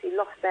workers who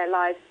lost their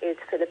lives is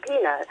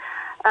Filipino.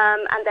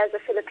 And there's a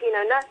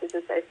Filipino Nurses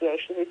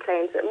Association who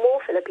claims that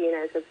more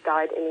Filipinos have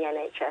died in the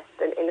NHS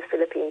than in the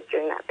Philippines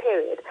during that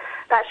period.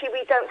 But actually,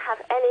 we don't have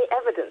any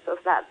evidence of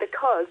that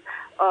because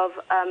of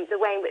the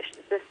way in which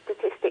the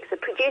statistics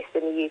are produced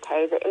in the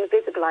UK that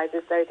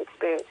invisibilises those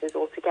experiences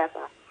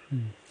altogether.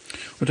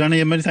 Well,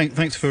 Danny, many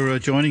thanks for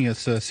joining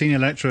us. Senior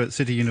lecturer at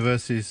City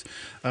University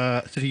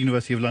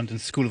of London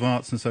School of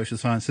Arts and Social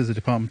Sciences, the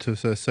Department of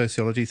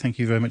Sociology. Thank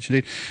you very much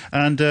indeed.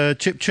 And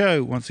Chip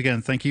Cho, once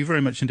again, thank you very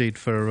much indeed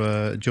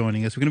for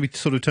joining us. We're going to be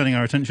sort of turning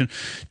our attention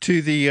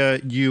to the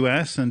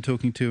US and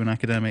talking to an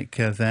academic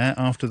there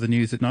after the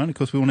news at 9. Of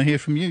course, we want to hear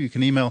from you. You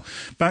can email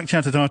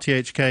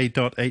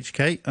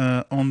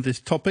backchat@rthk.hk on this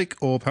topic,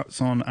 or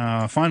perhaps on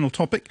our final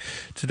topic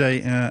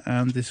today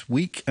and this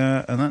week.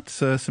 And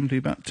that's simply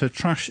about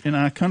trash in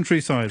our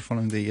countryside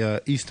following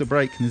the Easter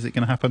break. And is it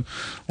going to happen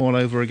all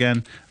over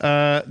again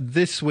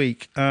this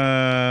week?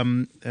 A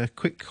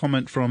quick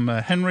comment from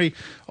Henry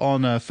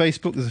on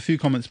Facebook. There's a few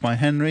comments by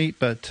Henry,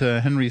 but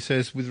Henry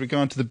says, with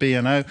regard to the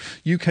BNO,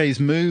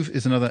 UK's move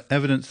is another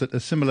evidence that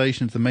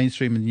assimilation to the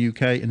mainstream in the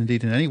UK, and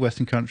indeed in any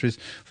Western countries,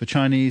 for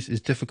Chinese is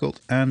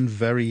difficult and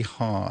very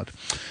hard.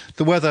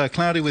 The weather,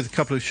 cloudy with a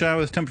couple of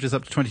showers, temperatures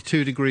up to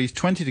 22 degrees,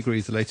 20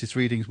 degrees the latest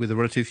readings, with a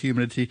relative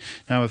humidity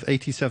now of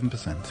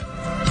 87%.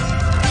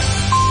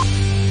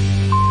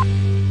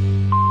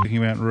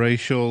 Talking about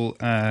racial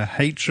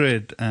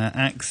hatred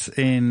acts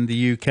in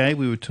the UK,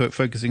 we were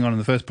focusing on in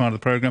the first part of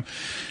the programme.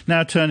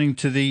 Now turning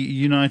to the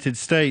United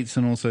States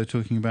and also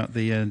talking about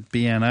the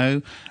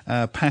BNO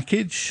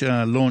package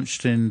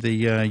launched in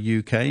the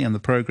UK and the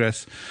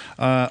progress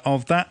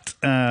of that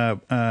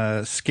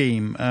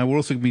scheme. We're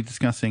also going to be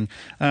discussing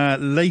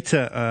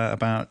later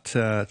about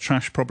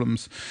trash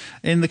problems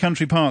in the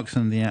country parks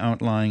and the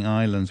outlying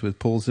islands with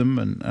Paul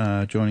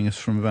Zimmerman joining us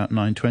from about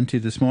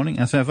 9:20 this morning.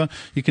 As ever,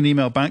 you can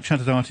email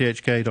backchat@rthk.hk.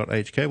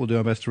 We'll do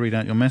our best to read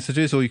out your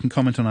messages, or you can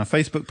comment on our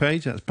Facebook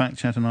page. That's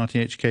Backchat and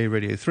RTHK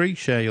Radio 3.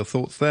 Share your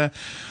thoughts there,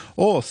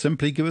 or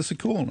simply give us a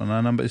call, and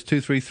our number is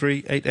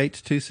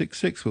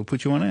 233-88266. We'll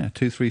put you on air,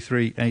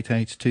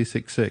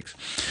 233-88266.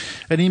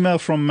 An email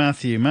from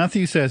Matthew.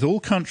 Matthew says, all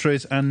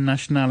countries and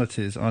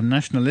nationalities are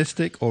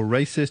nationalistic or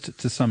racist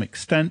to some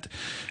extent,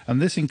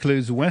 and this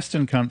includes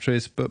Western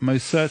countries, but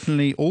most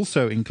certainly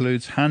also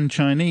includes Han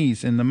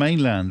Chinese in the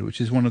mainland,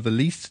 which is one of the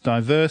least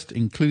diverse,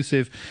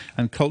 inclusive,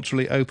 and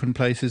culturally open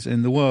places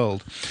in the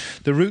world.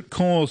 The root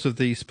cause of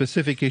the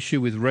specific issue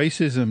with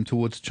racism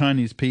towards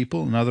Chinese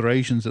people and other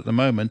Asians at the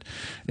moment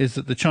is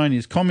that the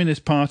Chinese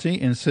Communist Party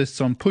insists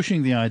on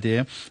pushing the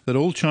idea that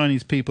all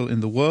Chinese people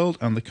in the world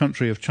and the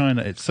country of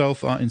China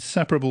itself are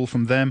inseparable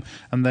from them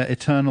and their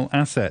eternal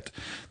asset.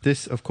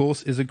 This, of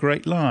course, is a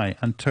great lie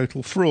and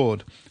total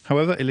fraud.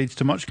 However, it leads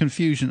to much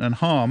confusion and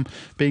harm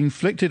being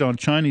inflicted on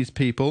Chinese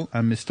people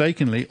and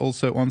mistakenly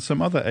also on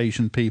some other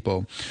Asian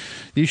people.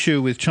 The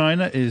issue with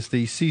China is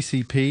the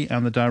CCP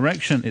and the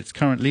direction its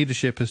current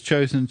leadership has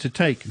chosen to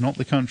take, not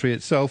the country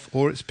itself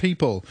or its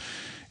people.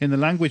 In the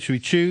language we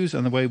choose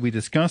and the way we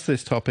discuss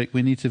this topic,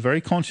 we need to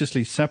very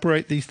consciously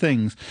separate these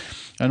things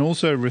and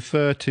also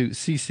refer to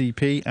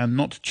CCP and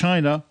not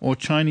China or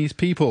Chinese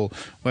people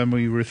when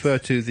we refer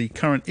to the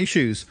current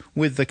issues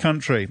with the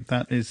country.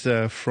 That is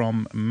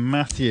from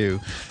Matthew.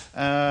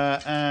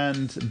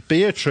 And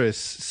Beatrice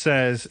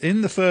says,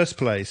 in the first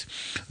place,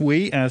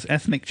 we as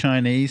ethnic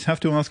Chinese have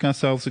to ask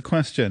ourselves a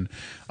question.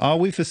 Are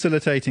we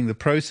facilitating the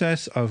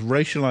process of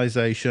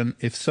racialization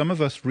if some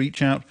of us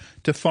reach out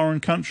to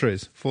foreign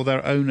countries for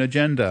their own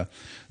agenda?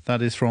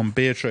 That is from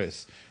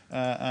Beatrice.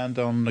 And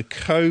on the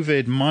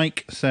COVID,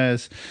 Mike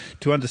says,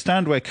 to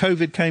understand where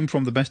COVID came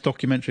from, the best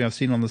documentary I've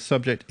seen on the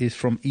subject is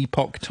from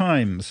Epoch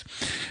Times.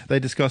 They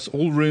discuss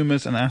all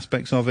rumours and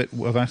aspects of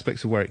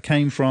where it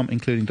came from,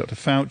 including Dr.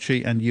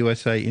 Fauci and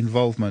USA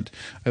involvement.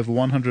 Over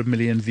 100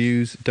 million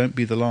views. Don't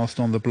be the last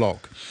on the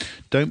block.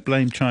 Don't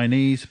blame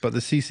Chinese, but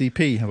the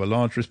CCP have a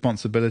large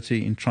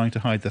responsibility in trying to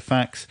hide the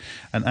facts,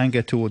 and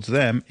anger towards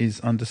them is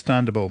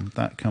understandable.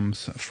 That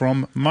comes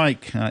from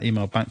Mike.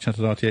 Email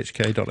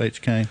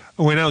backchat@rthk.hk.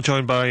 We're now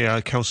joined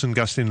by Kelson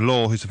Gustin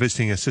Law, who's a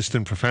visiting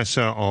assistant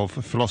professor of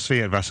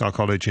philosophy at Vassar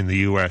College in the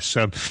US.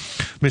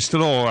 Mr.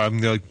 Law,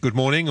 good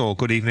morning or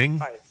good evening.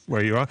 Hi.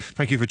 Where you are.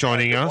 Thank you for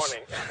joining us.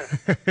 Good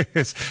morning.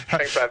 Yes.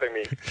 Thanks for having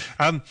me.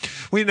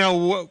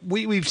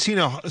 We've seen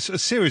a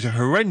series of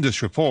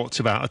horrendous reports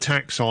about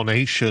attacks on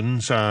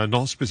Asians,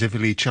 not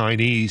specifically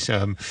Chinese,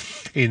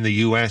 in the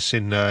US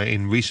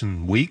in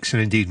recent weeks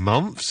and indeed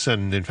months.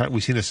 And in fact,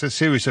 we've seen a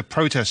series of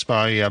protests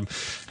by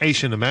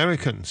Asian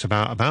Americans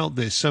about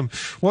this.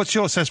 What's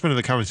your assessment of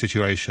the current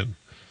situation?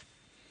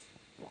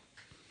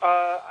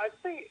 I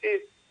think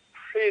it's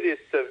pretty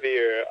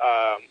severe.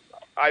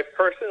 I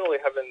personally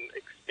haven't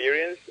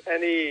experienced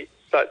any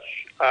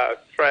such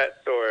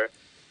threats or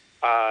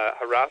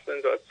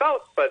harassment or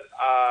assaults, but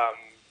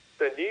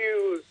the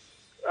news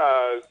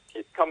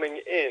keeps coming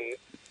in,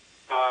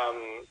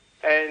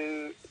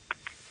 and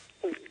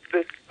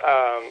this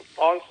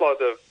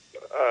onslaught of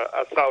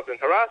assault and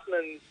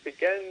harassment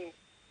began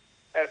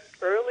as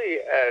early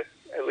as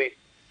at least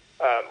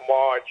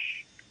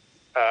March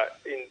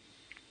in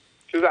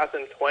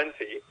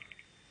 2020.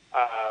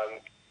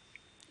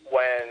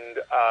 When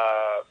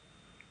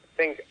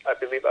I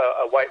believe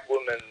a white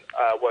woman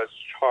was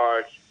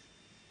charged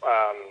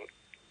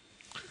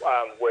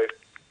with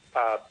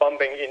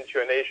bumping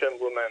into an Asian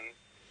woman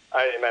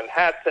in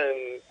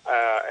Manhattan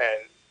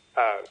and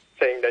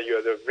saying that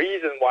you're the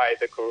reason why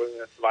the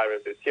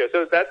coronavirus is here.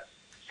 So that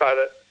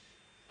started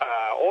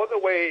all the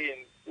way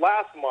in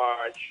last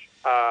March,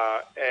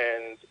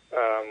 and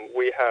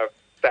we have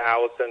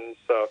thousands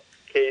of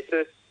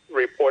cases,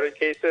 reported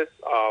cases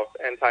of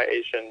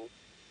anti-Asian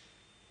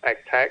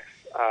attacks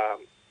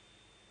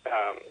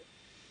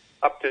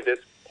up to this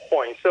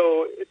point.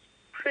 So it's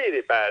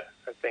pretty bad,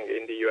 I think,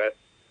 in the U.S.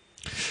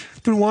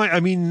 But why? I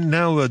mean,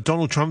 now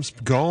Donald Trump's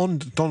gone.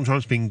 Donald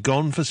Trump's been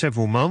gone for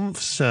several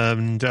months,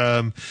 and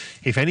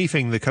if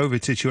anything, the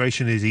COVID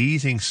situation is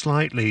easing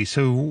slightly.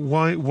 So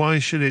why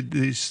should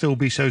it still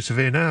be so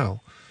severe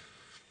now?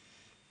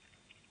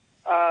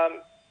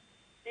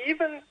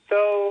 Even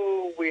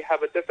though we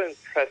have a different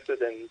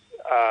precedent,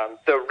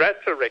 the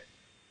rhetoric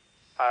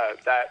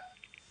that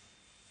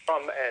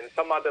Trump and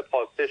some other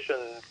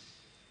politicians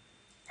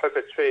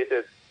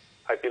perpetrated,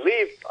 I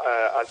believe,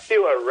 are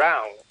still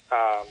around.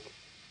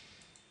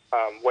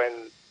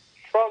 When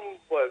Trump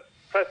was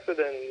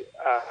president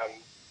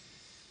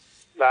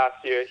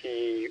last year,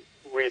 he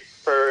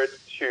referred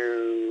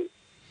to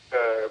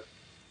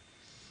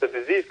the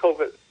disease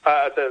COVID,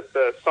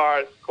 the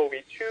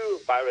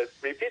SARS-CoV-2 virus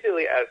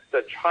repeatedly as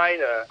the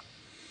China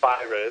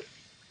virus,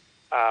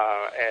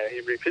 and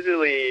he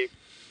repeatedly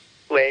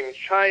blamed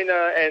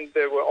China. And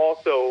there were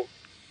also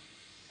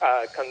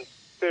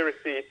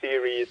conspiracy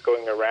theories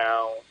going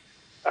around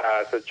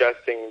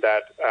suggesting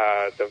that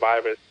the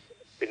virus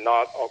did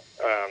not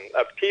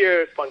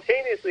appear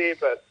spontaneously,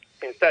 but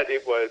instead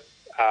it was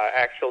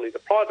actually the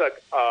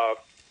product of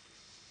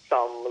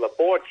some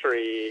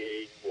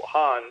laboratory in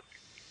Wuhan.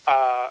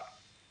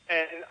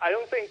 And I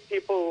don't think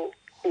people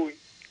who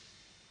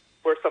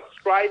were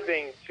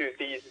subscribing to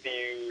these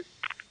views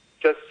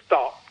just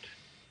stopped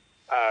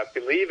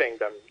believing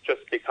them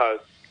just because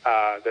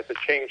there's a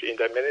change in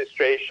the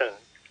administration.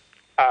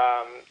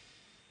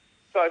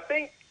 So I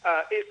think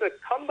it's a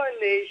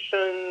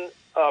combination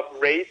of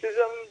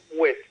racism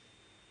with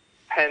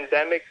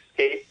pandemic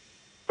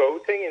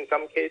scapegoating in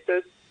some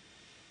cases,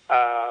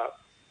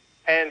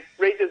 and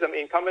racism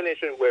in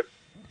combination with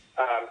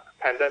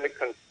pandemic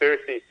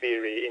conspiracy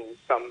theory in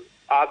some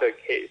other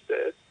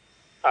cases.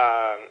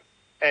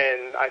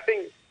 And I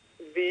think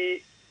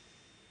these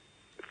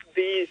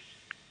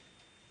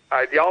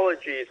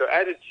ideologies or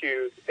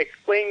attitudes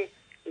explain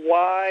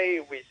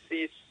why we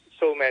see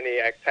so many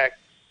attacks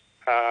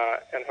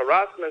and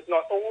harassment,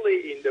 not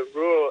only in the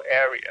rural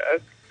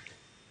areas,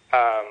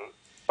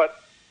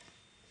 but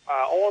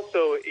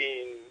also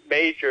in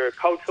major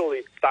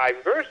culturally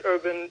diverse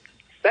urban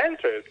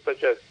centers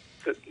such as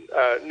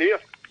New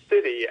York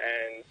City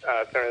and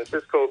San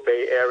Francisco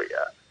Bay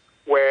Area,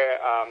 where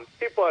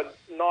people are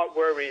not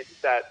worried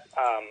that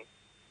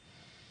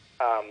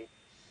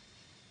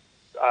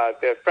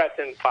they're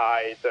threatened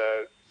by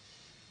the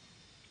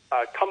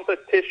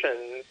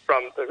competition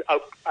from the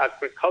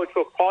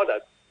agricultural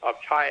products of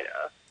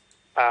China.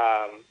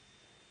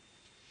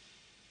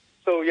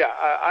 So yeah,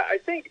 I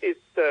think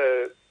it's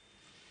the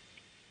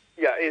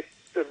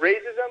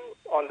racism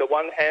on the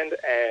one hand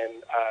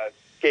and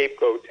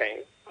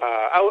scapegoating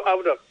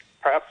out of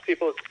perhaps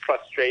people's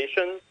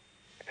frustration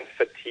and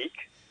fatigue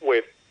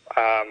with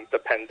the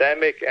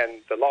pandemic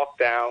and the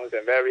lockdowns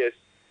and various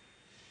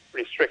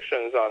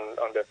restrictions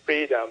on their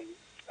freedom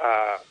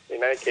in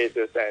many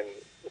cases, and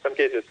in some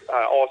cases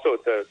also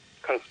the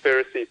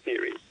conspiracy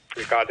theories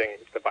regarding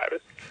the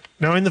virus.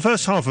 Now, in the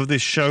first half of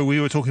this show,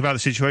 we were talking about the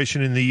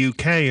situation in the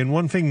UK, and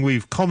one thing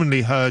we've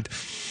commonly heard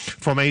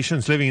from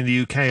Asians living in the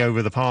UK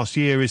over the past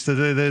year is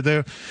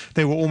that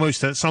they were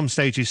almost at some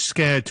stages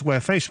scared to wear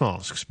face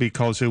masks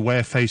because they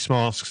wear face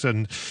masks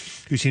and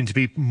who seem to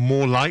be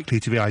more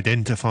likely to be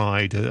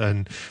identified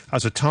and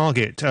as a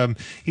target.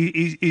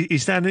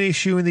 Is that an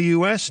issue in the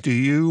US? Do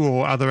you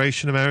or other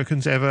Asian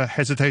Americans ever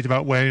hesitate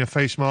about wearing a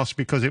face mask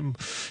because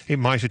it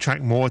might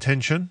attract more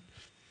attention?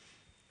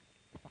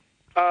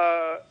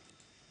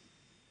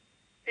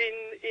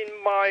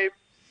 In my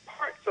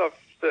parts of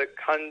the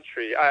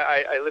country,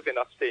 I live in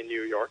upstate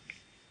New York.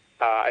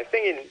 I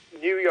think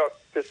in New York,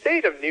 the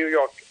state of New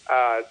York,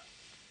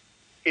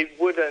 it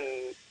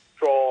wouldn't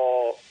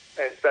draw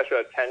any special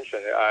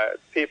attention.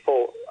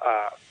 People,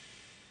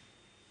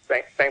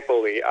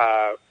 thankfully,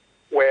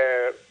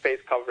 wear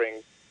face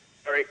coverings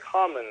very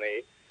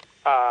commonly.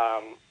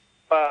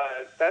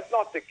 But that's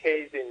not the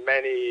case in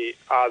many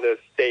other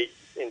states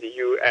in the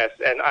U.S.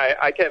 And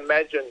I can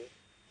imagine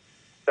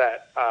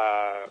that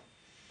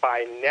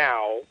by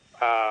now,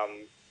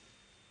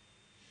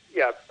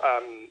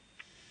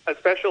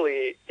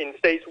 especially in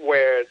states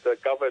where the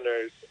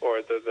governors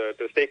or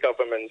the state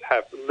governments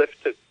have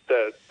lifted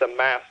the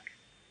mask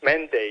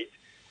mandate,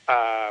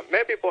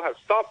 many people have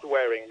stopped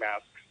wearing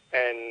masks.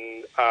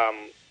 And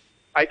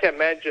I can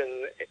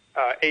imagine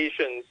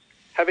Asians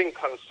having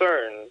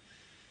concern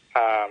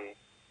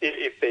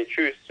if they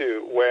choose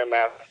to wear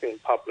masks in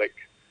public.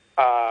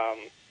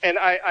 And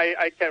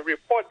I can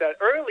report that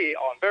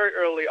very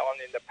early on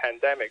in the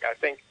pandemic, I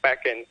think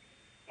back in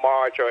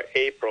March or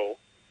April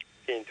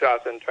in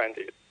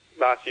 2020,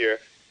 last year,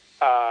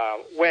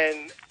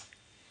 when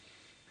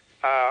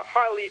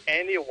hardly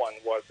anyone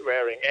was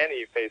wearing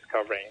any face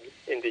covering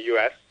in the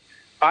U.S.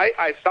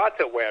 I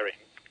started wearing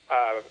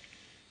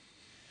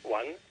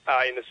one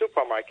in the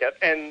supermarket,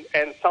 and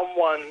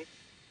someone,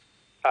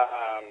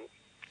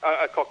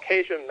 a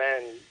Caucasian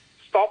man,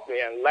 stopped me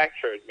and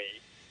lectured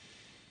me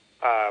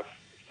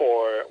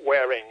for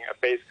wearing a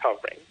face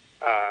covering.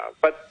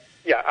 But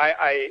yeah,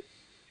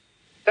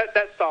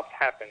 that stopped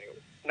happening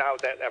now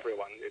that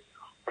everyone is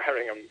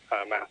wearing a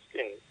mask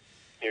in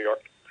New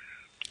York.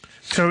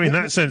 So in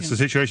that sense, the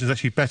situation is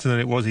actually better than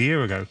it was a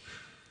year ago.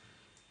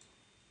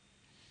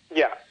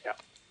 Yeah.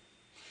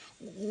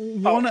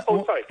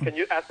 Sorry. Can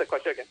you ask the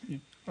question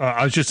again?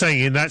 I was just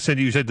saying, in that sense,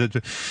 you said that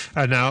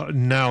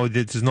now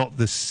there's not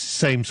the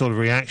same sort of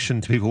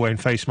reaction to people wearing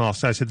face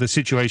masks. I said the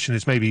situation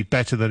is maybe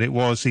better than it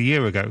was a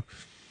year ago.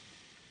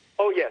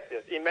 Oh, yes.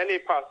 In many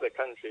parts of the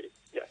country,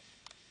 yes.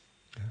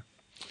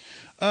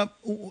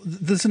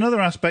 There's another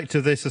aspect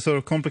to this, a sort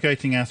of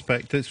complicating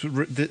aspect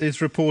that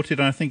is reported,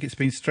 and I think it's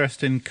been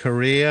stressed in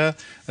Korea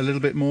a little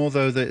bit more,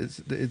 though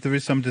there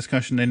is some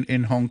discussion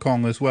in Hong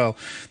Kong as well,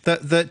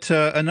 that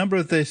a number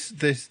of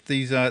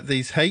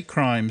these hate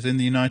crimes in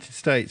the United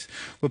States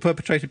were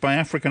perpetrated by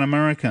African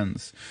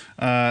Americans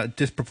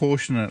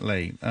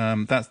disproportionately.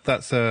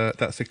 That's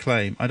a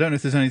claim. I don't know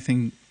if there's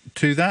anything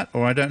to that,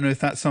 or I don't know if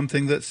that's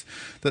something that's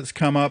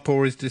come up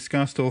or is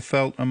discussed or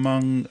felt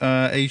among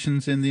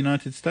Asians in the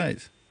United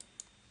States.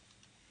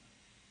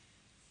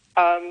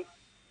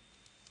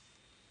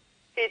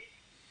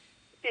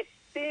 It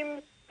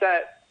seems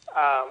that,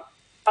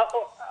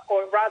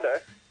 or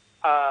rather,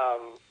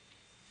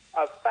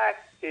 a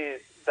fact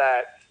is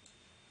that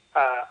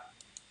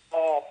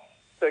of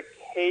the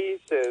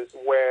cases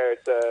where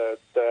the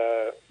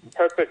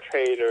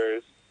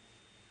perpetrators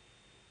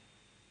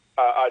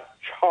are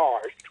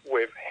charged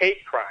with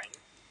hate crime,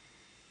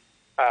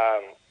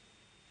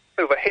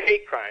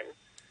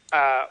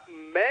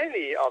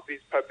 many of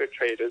these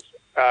perpetrators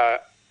are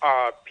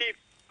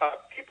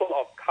people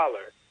of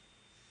color,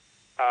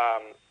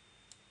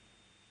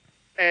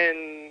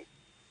 and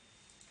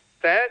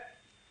that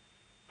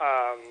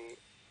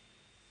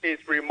is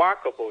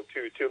remarkable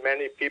to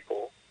many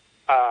people.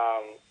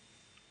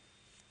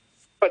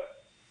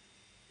 But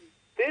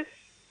this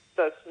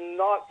does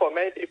not, for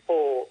many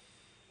people,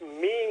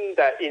 mean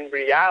that in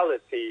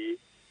reality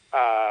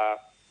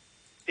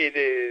it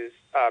is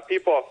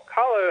people of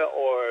color,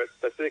 or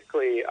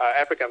specifically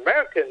African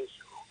Americans,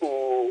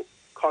 who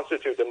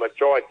constitute the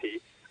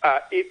majority.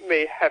 It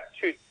may have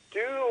to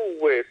do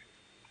with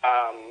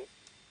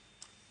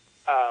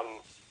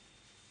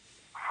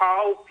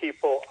how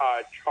people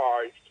are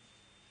charged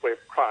with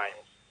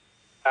crimes.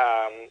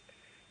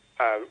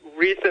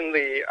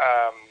 Recently,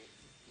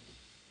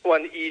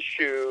 one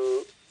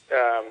issue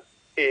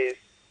is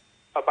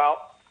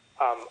about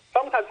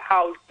sometimes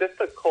how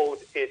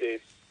difficult it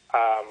is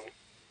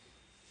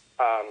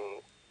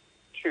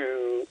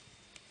to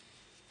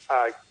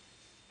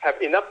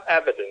have enough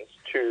evidence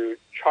to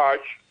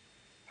charge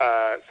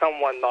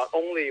someone not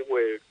only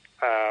with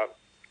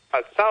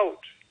assault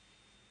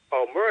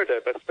or murder,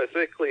 but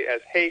specifically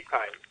as hate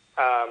crime.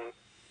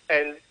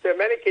 And there are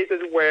many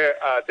cases where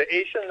the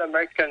Asian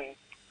American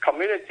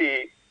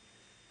community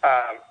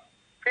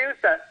feels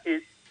that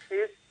it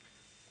is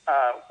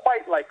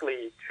quite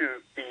likely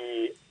to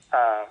be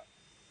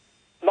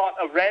not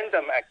a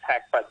random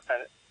attack, but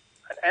an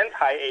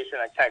anti-Asian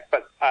attack,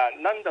 but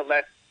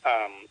nonetheless,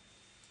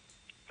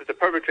 the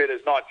perpetrator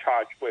is not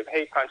charged with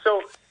hate crime.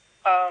 So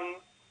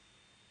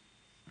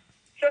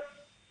just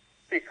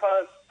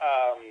because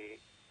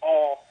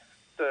of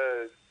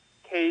the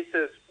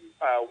cases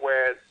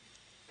where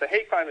the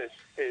hate crime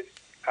is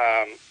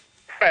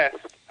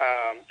pressed,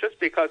 just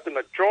because the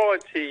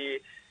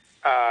majority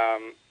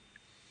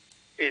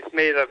is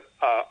made of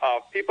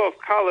people of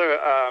color,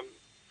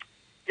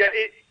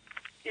 it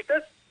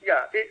does.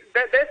 Yeah,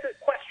 there's a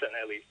question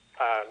at least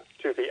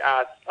to be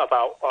asked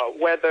about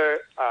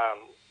whether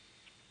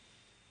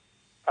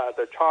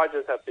the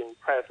charges have been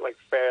pressed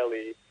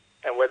fairly,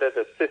 and whether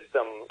the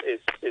system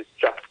is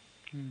just.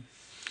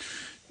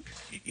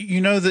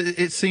 You know, that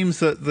it seems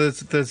that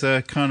there's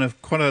a kind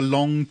of quite a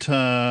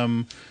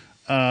long-term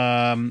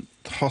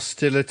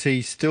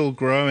hostility still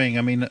growing.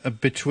 I mean,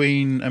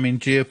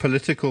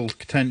 geopolitical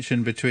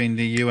tension between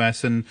the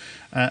US and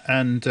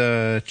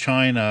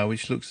China,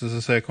 which looks, as I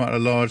say, quite a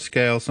large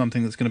scale,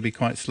 something that's going to be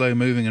quite slow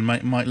moving and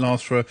might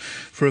last for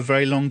a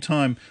very long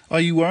time.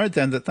 Are you worried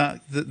then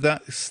that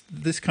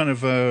this kind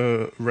of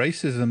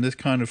racism, this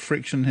kind of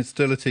friction,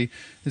 hostility,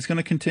 is going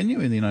to continue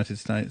in the United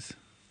States?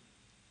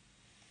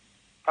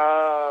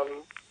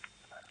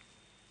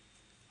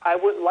 I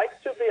would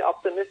like to be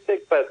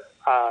optimistic, but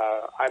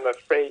I'm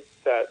afraid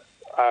that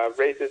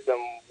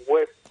racism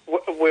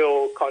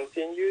will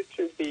continue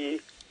to be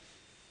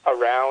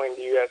around in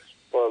the U.S.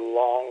 for a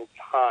long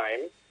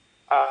time.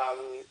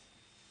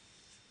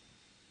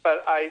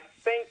 But I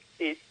think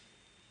the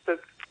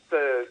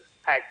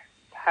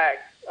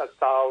attacks,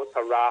 assaults,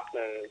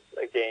 harassment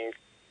against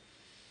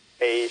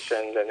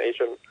Asians and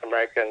Asian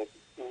Americans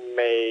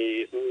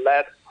may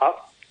let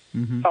up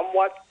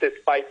somewhat.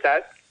 Despite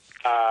that,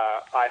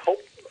 I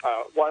hope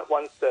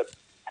once the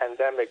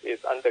pandemic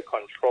is under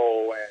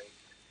control and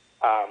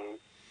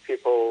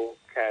people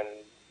can,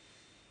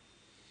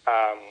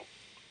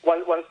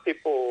 once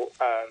people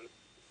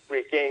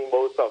regain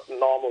most of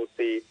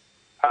normalcy,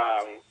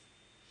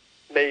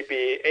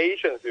 maybe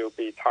Asians will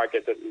be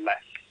targeted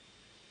less,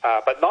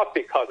 but not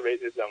because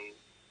racism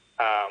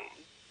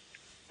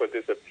will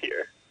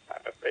disappear,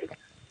 I'm afraid.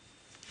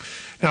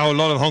 Now, a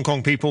lot of Hong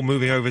Kong people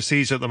moving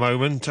overseas at the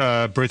moment.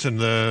 Britain,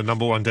 the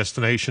number one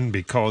destination,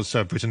 because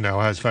Britain now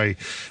has very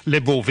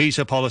liberal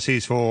visa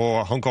policies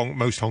for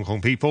most Hong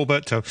Kong people.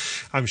 But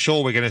I'm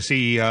sure we're going to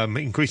see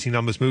increasing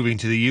numbers moving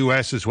to the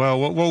US as well.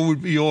 What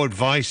would your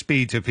advice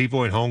be to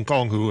people in Hong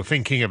Kong who are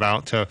thinking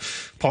about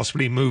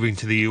possibly moving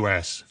to the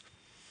US?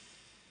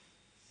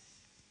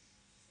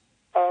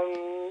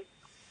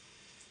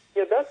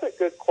 Yeah, that's a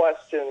good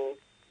question.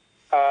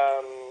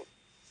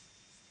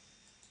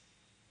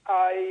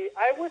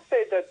 I would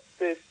say that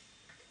this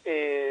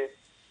is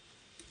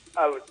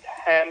a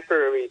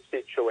temporary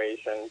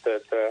situation.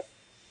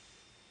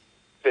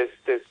 This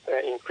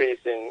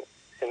increase in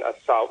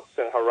assaults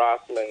and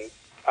harassment.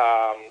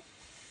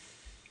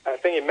 I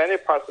think in many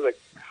parts of the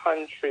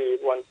country,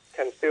 one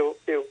can still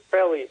feel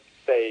fairly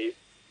safe.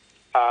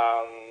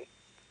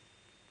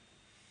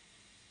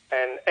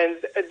 And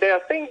there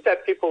are things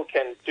that people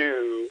can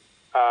do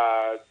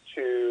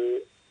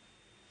to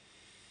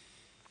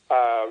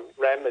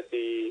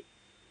remedy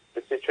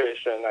the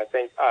situation. I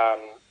think I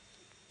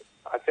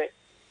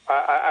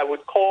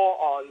would call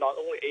on not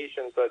only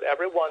Asians but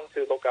everyone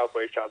to look out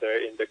for each other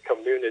in the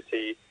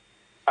community,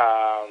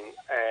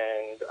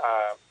 and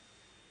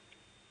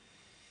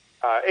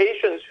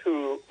Asians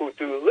who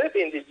do live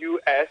in the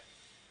U.S.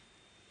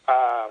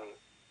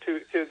 To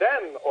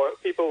them, or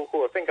people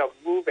who think of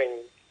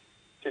moving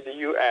to the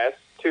U.S.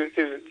 To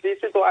these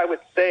people, I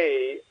would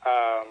say,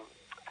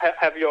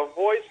 have your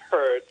voice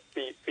heard.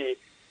 Be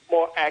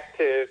more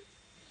active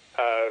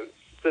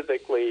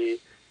civically.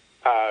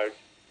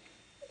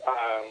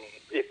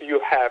 If you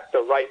have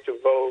the right to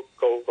vote,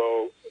 go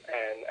vote,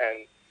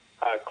 and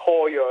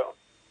call your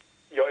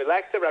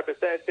elected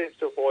representatives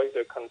to voice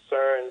their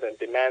concerns and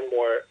demand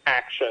more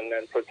action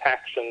and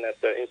protection at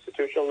the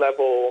institutional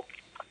level.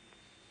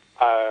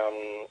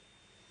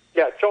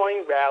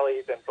 Join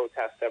rallies and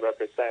protests that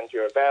represent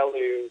your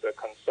values or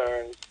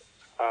concerns.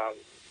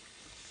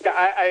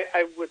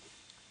 I would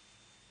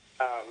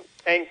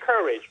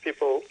encourage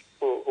people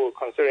who are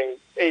considering,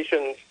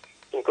 Asians,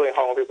 including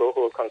Hong Kong people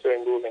who are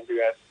considering moving to the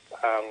U.S.,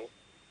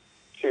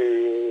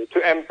 to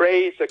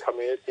embrace the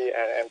community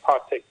and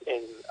partake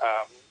in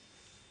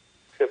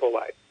civil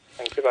life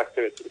and civil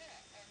activities.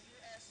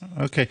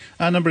 Okay,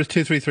 our number is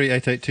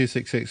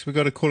 233-88266. We've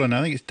got a caller now.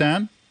 I think it's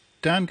Dan.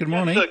 Dan, good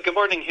morning. Yes, good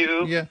morning,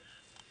 Hugh. Yeah.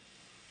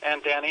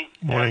 And Danny.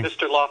 Morning. And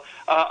Mr. Law.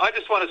 I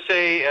just want to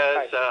say,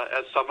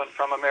 as someone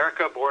from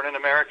America, born in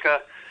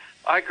America,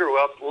 I grew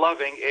up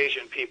loving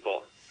Asian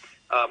people.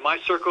 My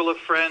circle of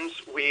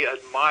friends, we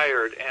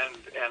admired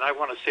and I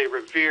want to say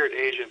revered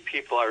Asian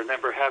people. I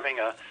remember having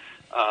a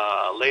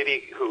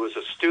lady who was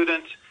a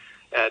student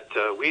at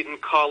Wheaton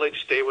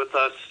College stay with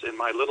us in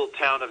my little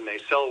town of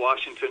Nacelle,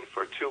 Washington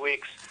for 2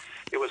 weeks.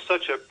 It was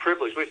such a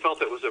privilege. We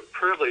felt it was a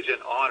privilege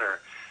and honor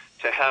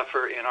to have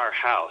her in our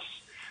house.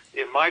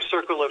 In my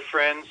circle of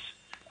friends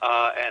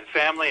and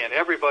family and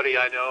everybody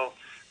I know,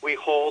 we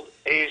hold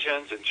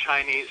Asians and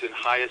Chinese in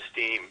high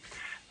esteem.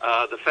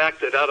 The fact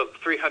that out of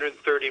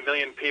 330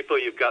 million people,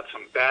 you've got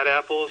some bad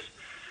apples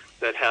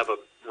that have a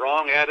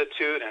wrong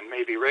attitude and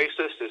maybe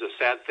racist is a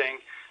sad thing.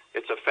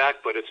 It's a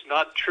fact, but it's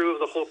not true of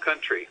the whole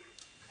country.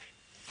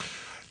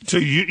 So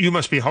you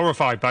must be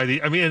horrified by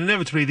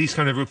inevitably these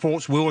kind of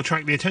reports will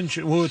attract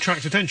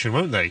attention,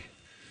 won't they?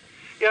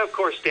 Yeah, of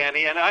course,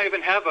 Danny. And I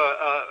even have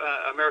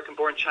a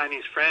American-born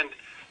Chinese friend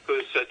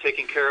who's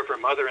taking care of her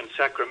mother in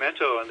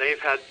Sacramento, and they've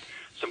had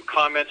some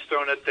comments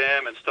thrown at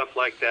them and stuff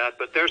like that,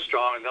 but they're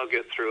strong and they'll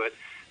get through it.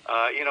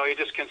 You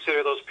just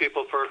consider those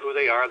people for who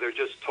they are. They're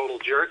just total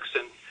jerks,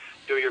 and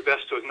do your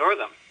best to ignore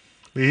them.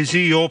 Is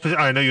it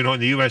I know you're not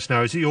in the US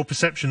now. Is it your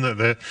perception that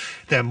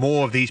there are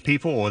more of these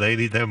people, or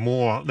they're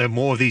more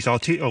of these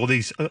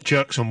these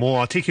jerks are more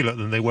articulate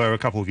than they were a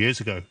couple of years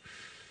ago?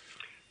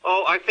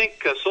 Oh, I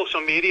think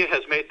social media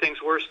has made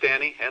things worse,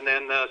 Danny, and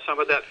then some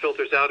of that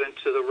filters out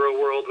into the real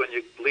world when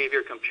you leave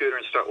your computer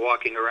and start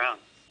walking around.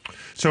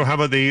 So how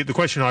about the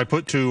question I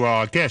put to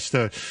our guest,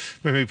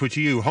 maybe put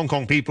to you, Hong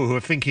Kong people who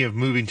are thinking of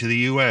moving to the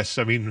US,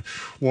 I mean,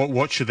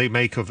 what should they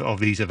make of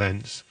these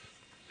events?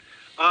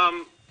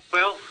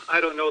 Well, I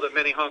don't know that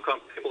many Hong Kong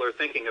people are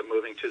thinking of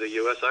moving to the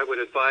U.S. I would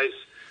advise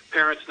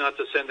parents not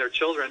to send their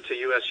children to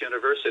U.S.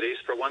 universities.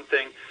 For one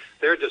thing,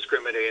 they're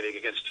discriminating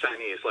against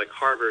Chinese, like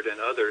Harvard and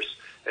others,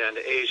 and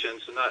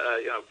Asians,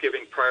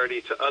 giving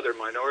priority to other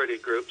minority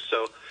groups.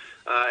 So,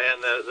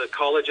 and the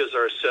colleges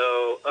are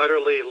so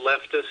utterly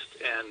leftist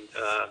and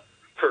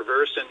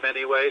perverse in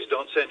many ways.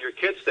 Don't send your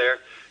kids there.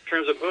 In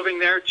terms of moving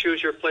there,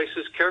 choose your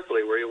places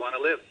carefully where you want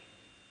to live.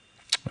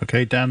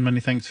 Okay, Dan, many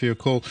thanks for your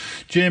call.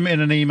 Jim,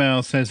 in an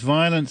email, says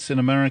violence in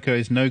America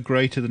is no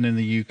greater than in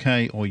the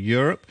UK or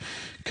Europe.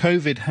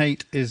 COVID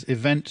hate is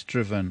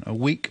event-driven. A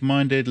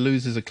weak-minded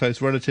loses a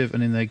close relative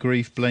and in their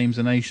grief blames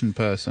an Asian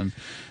person.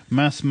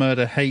 Mass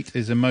murder hate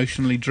is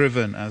emotionally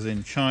driven, as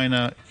in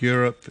China,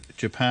 Europe,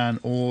 Japan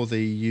or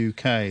the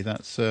UK.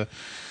 That's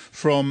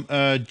from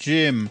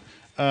Jim.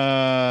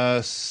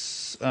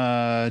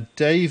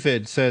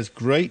 David says,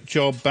 great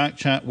job,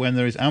 Backchat, when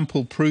there is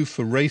ample proof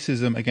for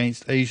racism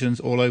against Asians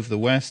all over the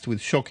West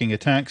with shocking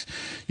attacks.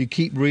 You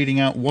keep reading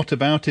out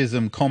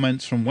whataboutism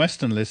comments from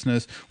Western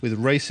listeners with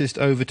racist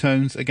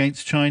overtones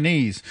against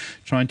Chinese,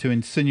 trying to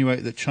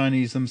insinuate that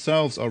Chinese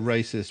themselves are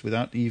racist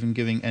without even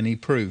giving any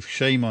proof.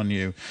 Shame on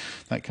you.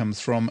 That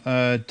comes from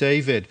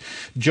David.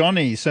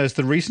 Johnny says,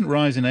 the recent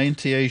rise in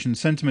anti-Asian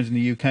sentiment in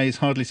the UK is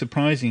hardly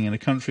surprising in a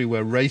country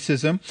where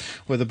racism,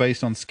 whether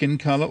based on skin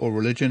colour or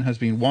religion, has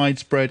been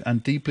widespread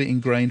and deeply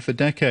ingrained for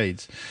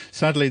decades.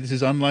 Sadly, this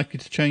is unlikely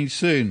to change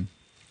soon.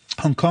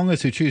 Hong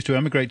Kongers who choose to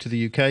emigrate to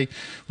the UK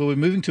will be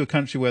moving to a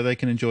country where they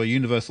can enjoy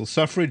universal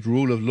suffrage,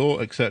 rule of law,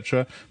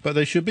 etc., but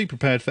they should be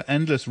prepared for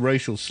endless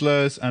racial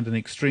slurs and, in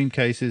extreme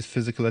cases,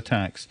 physical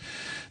attacks.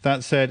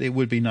 That said, it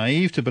would be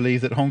naive to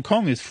believe that Hong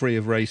Kong is free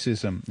of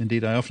racism.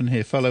 Indeed, I often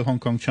hear fellow Hong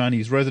Kong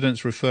Chinese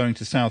residents referring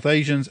to South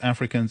Asians,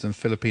 Africans and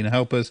Filipino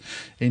helpers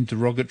in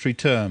derogatory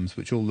terms,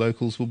 which all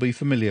locals will be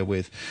familiar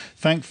with.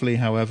 Thankfully,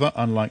 however,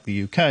 unlike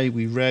the UK,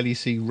 we rarely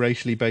see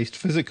racially based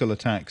physical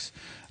attacks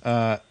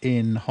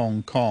in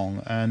Hong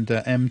Kong. And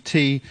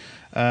MT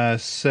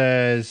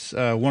says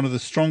one of the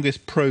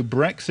strongest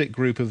pro-Brexit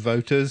group of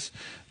voters,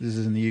 this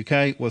is in the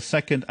UK, was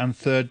second and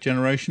third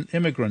generation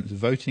immigrants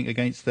voting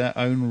against their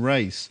own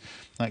race.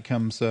 That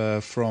comes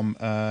from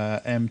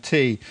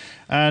MT.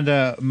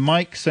 And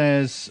Mike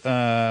says,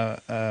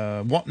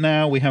 what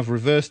now? We have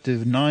reverse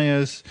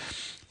deniers.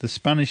 The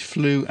Spanish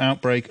flu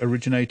outbreak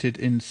originated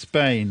in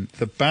Spain.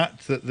 The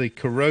bat that the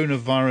corona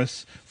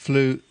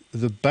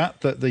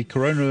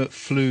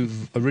flu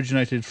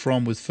originated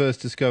from was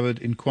first discovered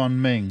in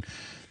Kunming.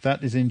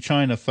 That is in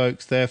China,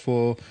 folks.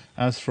 Therefore,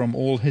 as from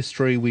all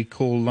history, we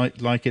call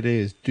like it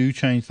is. Do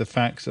change the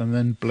facts and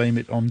then blame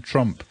it on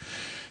Trump.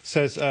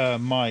 Says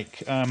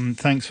Mike.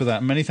 Thanks for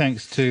that. Many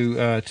thanks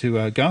to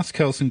Gus,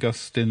 Kelson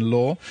Gustin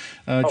Law,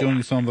 joining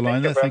us on the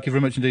line there. Thank you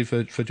very much indeed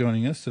for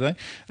joining us today.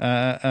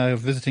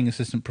 Visiting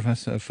Assistant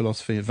Professor of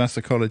Philosophy at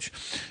Vassar College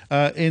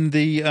in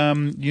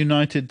the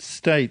United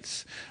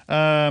States.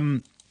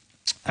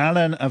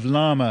 Alan of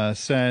Lama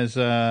says,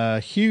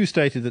 Hugh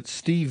stated that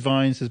Steve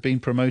Vines has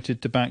been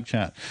promoted to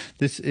Backchat.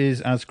 This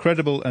is as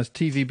credible as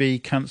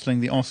TVB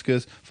cancelling the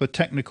Oscars for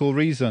technical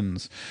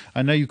reasons.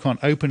 I know you can't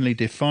openly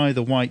defy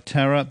the white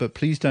terror, but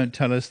please don't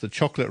tell us the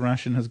chocolate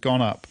ration has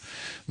gone up.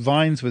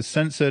 Vines was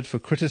censored for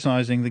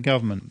criticising the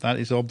government. That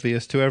is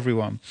obvious to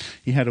everyone.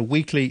 He had a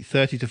weekly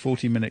 30 to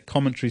 40 minute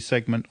commentary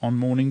segment on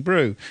Morning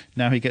Brew.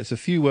 Now he gets a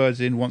few words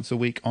in once a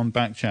week on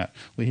Backchat.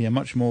 We hear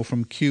much more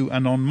from Q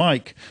and on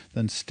Mike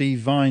than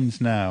Steve Vines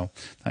now.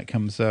 That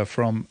comes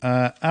from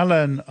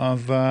Alan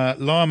of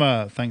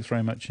Lama. Thanks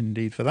very much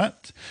indeed for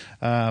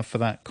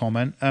that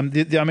comment.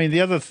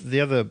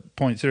 The other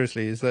point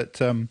seriously is that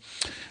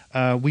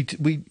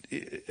we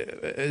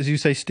as you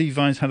say, Steve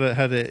Vines had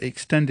an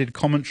extended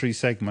commentary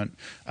segment,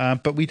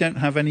 but we don't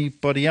have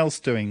anybody else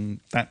doing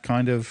that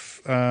kind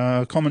of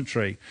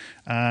commentary,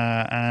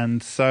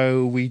 and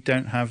so we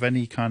don't have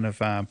any kind of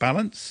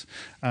balance.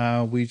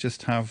 We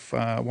just have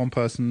one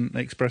person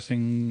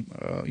expressing,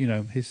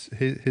 his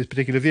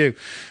particular view,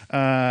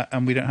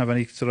 and we don't have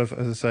any sort of,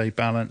 as I say,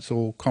 balance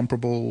or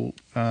comparable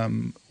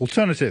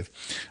alternative.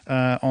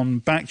 On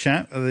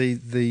Backchat,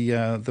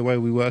 the way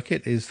we work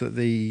it is that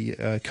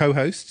the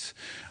co-hosts,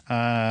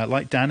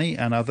 like Danny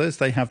and others,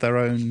 they have their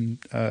own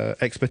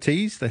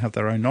expertise, they have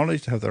their own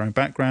knowledge, they have their own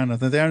background,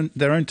 and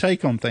their own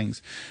take on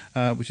things,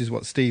 which is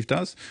what Steve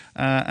does.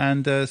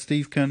 And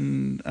Steve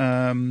can,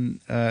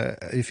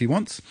 if he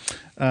wants,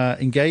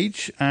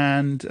 engage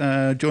and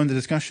join the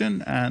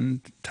discussion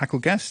and tackle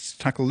guests,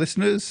 tackle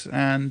listeners,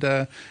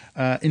 and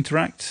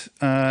interact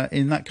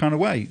in that kind of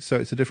way. So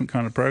it's a different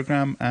kind of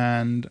program,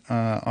 and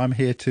I'm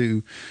here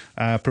to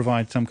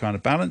provide some kind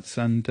of balance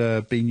and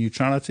be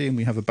neutrality, and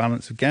we have a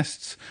balance of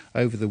guests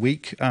over the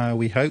week,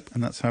 we hope,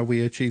 and that's how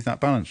we achieve that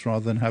balance,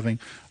 rather than having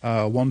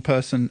one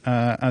person,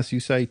 as you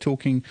say,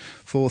 talking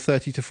for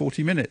 30 to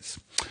 40 minutes.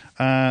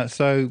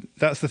 So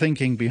that's the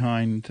thinking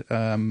behind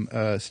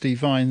Steve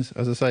Vines,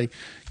 as I say,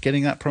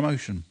 getting that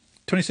promotion.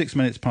 26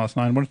 minutes past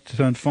 9. I wanted to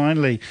turn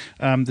finally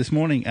this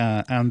morning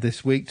and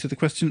this week to the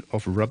question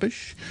of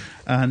rubbish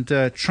and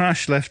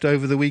trash left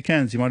over the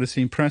weekends. You might have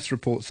seen press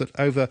reports that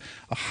over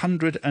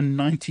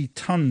 190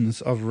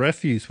 tonnes of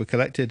refuse were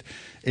collected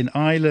in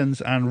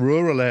islands and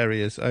rural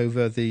areas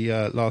over the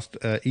last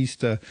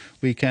Easter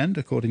weekend,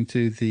 according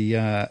to the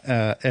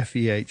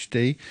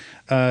FEHD.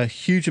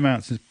 Huge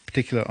amounts in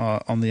particular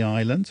are on the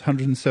islands,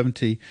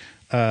 170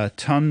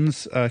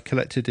 tons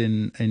collected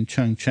in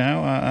Cheung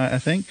Chau, I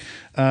think.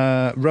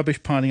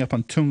 Rubbish piling up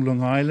on Tung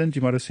Lung Island.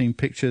 You might have seen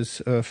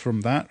pictures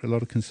from that. A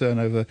lot of concern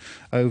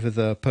over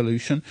the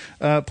pollution.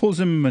 Paul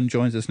Zimmerman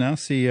joins us now,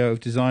 CEO of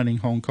Designing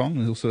Hong Kong,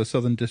 and also a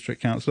Southern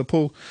District Councillor.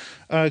 Paul,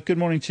 good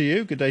morning to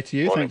you. Good day to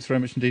you. Morning. Thanks very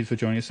much indeed for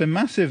joining us. So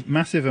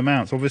massive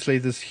amounts. Obviously,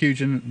 there's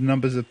huge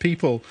numbers of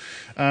people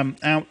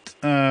out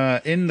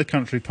in the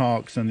country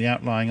parks and the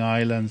outlying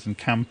islands and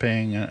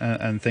camping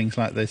and things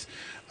like this.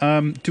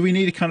 Do we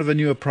need a kind of a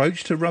new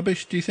approach to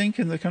rubbish, do you think,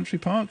 in the country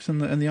parks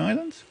and the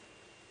islands?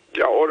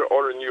 Yeah,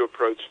 or a new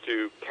approach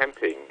to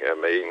camping. I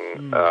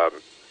mean,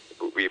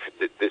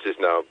 this has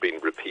now been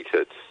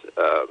repeated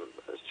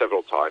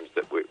several times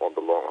that on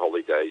the long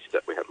holidays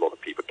that we had a lot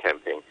of people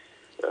camping.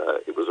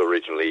 It was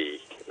originally,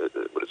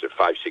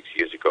 5-6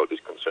 years ago,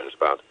 there's concerns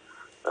about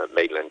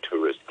mainland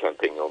tourists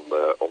camping on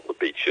the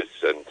beaches,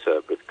 and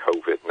with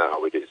COVID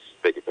now it is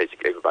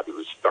basically everybody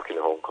who's stuck in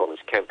Hong Kong is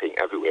camping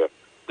everywhere,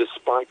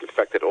 despite the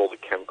fact that all the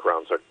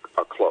campgrounds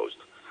are closed.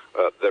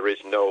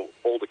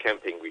 All the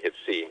camping we have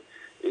seen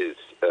is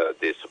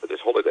this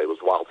holiday was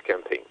wild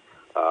camping.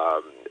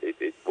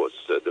 It was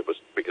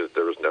because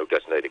there was no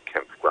designated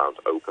campground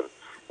open,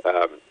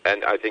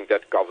 and I think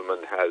that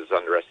government has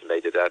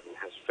underestimated that and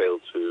has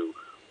failed to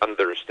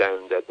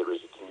understand that there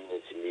is a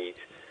community need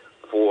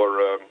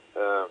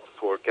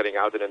for getting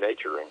out in the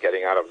nature and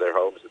getting out of their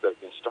homes that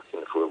they've been stuck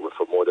in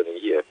for more than a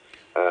year.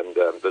 And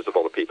there's a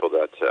lot of people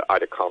that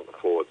either can't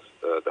afford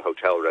the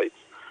hotel rates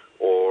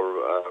or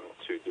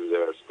to do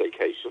their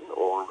staycation,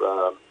 or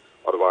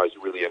otherwise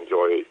really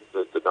enjoy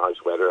the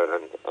nice weather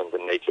and the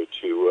nature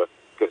to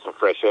get some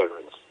fresh air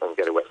and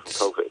get away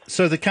from COVID.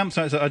 So the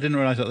campsites, I didn't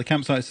realise that, the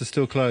campsites are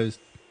still closed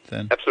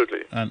then?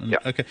 Absolutely. Yeah.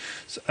 Okay.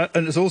 So,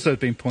 and it's also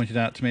been pointed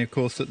out to me, of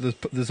course, that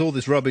there's all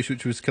this rubbish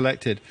which was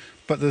collected,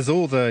 but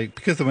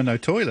because there were no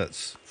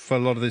toilets for a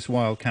lot of this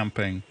wild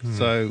camping,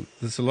 so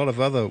there's a lot of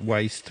other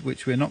waste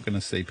which we're not going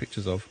to see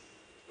pictures of.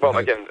 Well,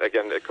 again,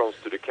 it comes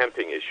to the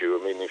camping issue.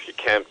 I mean, if you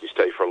camp, you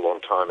stay for a long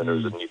time, and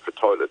there's a need for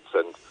toilets,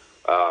 and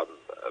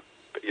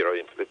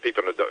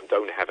people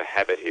don't have a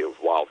habit here of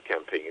wild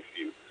camping. If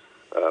you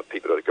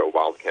people that go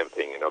wild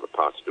camping in other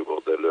parts of the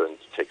world, they learn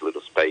to take a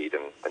little spade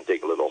and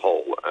dig a little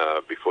hole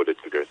before they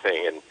do their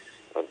thing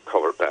and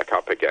cover it back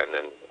up again.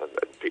 And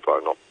people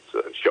are not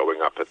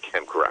showing up at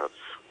campground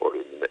or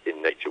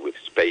in nature with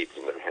spades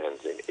in their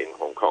hands in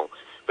Hong Kong.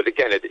 But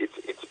again,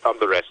 it's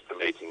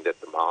underestimating that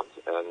demand,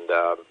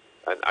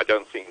 and I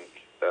don't think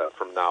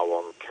from now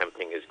on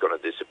camping is going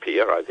to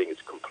disappear. I think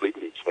it's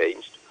completely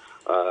changed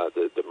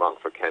the demand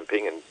for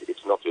camping, and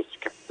it's not just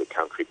the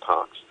country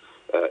parks.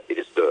 It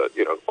is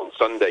on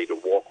Sunday the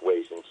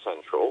walkways in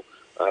Central,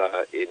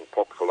 in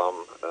Pok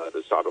Phalam,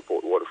 the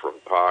Southport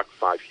Waterfront Park.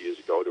 5 years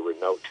ago there were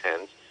no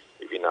tents.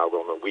 If you now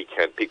go on a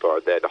weekend, people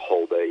are there the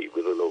whole day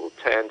with a little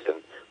tent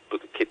and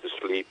put the kid to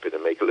sleep and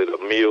then make a little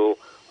meal.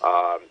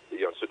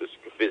 So this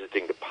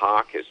visiting the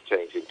park has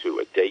changed into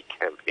a day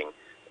camping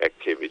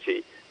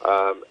activity.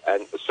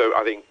 And so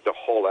I think the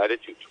whole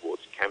attitude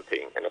towards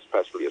camping, and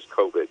especially as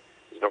COVID,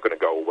 is not going to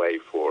go away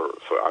for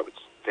I would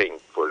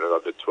think for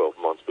another 12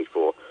 months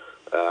before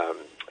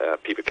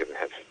people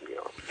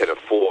can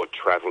afford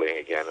traveling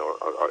again or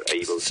are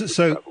able to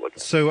travel again.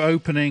 So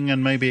opening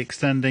and maybe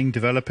extending,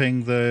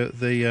 developing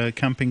the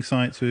camping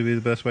sites would be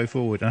the best way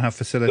forward, and have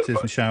facilities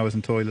and showers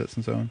and toilets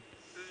and so on.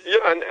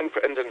 Yeah,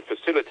 and then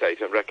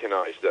facilitate and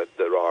recognize that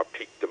there are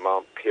peak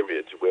demand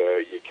periods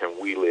where you can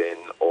wheel in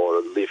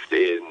or lift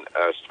in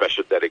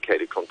special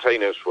dedicated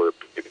containers for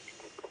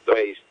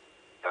days.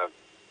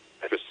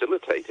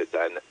 Facilitate it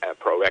then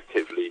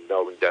proactively,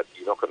 knowing that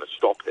you're not going to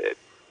stop it,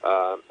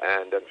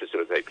 and then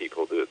facilitate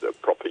people the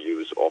proper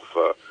use of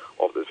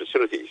the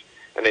facilities.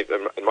 And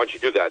once you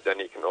do that, then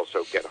you can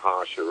also get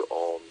harsher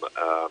on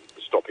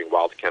stopping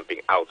wild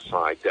camping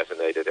outside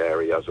designated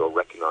areas or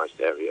recognized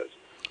areas.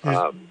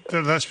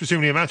 That's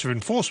presumably a matter of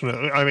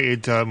enforcement. I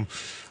mean,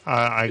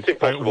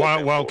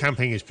 wild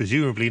camping is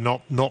presumably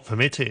not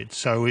permitted,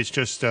 so it's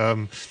just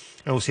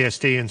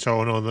LCSD and so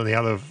on, or the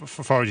other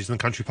authorities in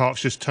the country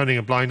parks just turning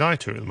a blind eye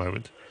to it at the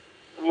moment.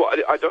 Well,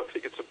 I don't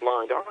think it's a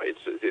blind eye.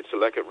 It's a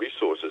lack of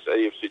resources.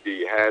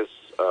 AFCD has,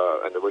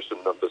 and there were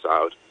some numbers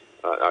out.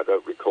 I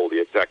don't recall the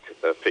exact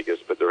figures,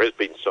 but there has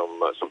been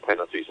some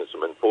penalties and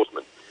some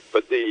enforcement.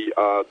 But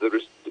there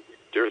is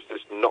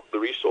just not the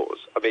resource.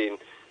 I mean,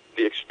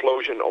 the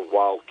explosion of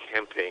wild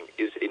camping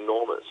is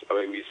enormous.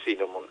 I mean, we've seen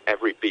them on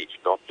every beach,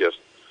 not just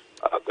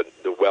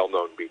the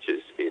well-known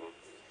beaches in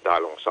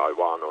Dalong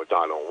Saiwan or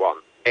Dalong Wan.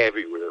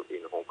 Everywhere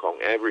in Hong Kong,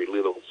 every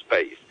little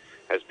space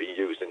has been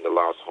used in the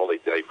last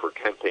holiday for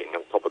camping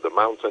on top of the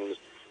mountains,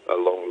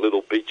 along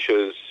little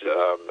beaches,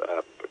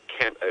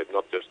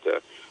 not just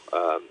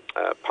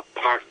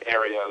park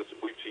areas.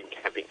 We've seen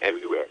camping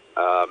everywhere,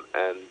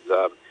 and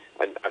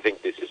I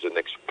think this is an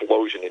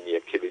explosion in the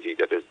activity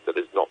that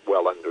is not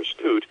well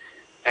understood,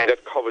 and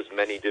it covers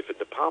many different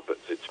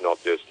departments. It's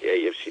not just the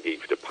AFCD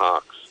for the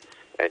parks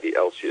and the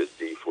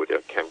LCSD for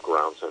their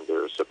campgrounds and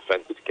their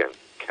subvented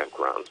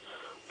campgrounds,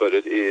 but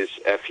it is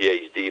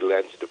FEHD,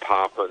 Lands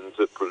Department,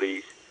 the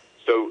police,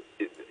 So,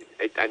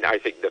 and I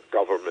think that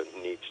government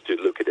needs to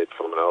look at it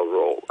from an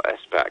overall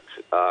aspect,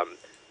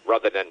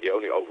 rather than the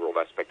only overall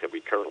aspect that we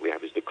currently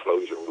have is the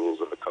closure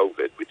rules on the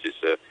COVID, which is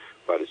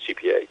by the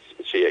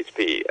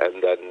CHP.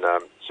 And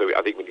then, so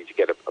I think we need to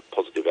get a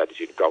positive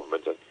attitude of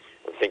government and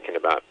thinking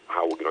about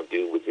how we're going to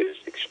deal with this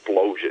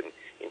explosion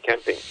in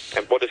camping.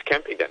 And what is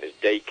camping then? Is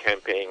day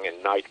camping and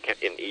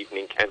in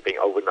evening camping,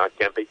 overnight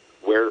camping?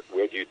 Where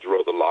do you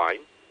draw the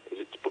line? Is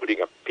it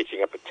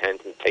pitching up a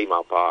tent in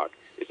Tamar Park?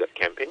 Is that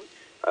camping?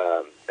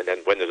 And then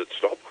when does it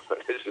stop?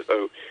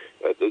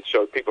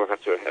 So people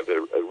have to have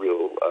a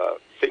real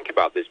think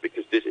about this,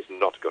 because this is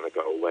not going to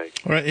go away.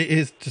 All right,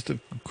 here's just a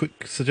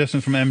quick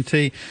suggestion from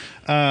MT.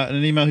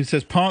 An email who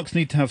says parks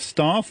need to have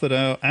staff that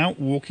are out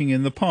walking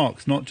in the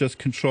parks, not just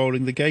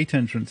controlling the gate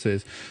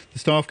entrances. The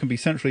staff can be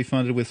centrally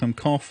funded with some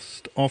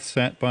cost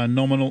offset by a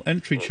nominal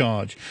entry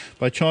charge.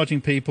 By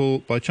charging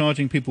people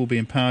will be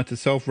empowered to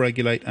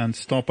self-regulate and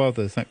stop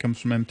others. That comes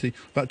from MT.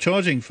 About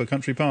charging for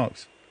country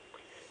parks.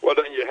 Well,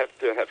 then you have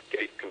to have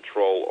gate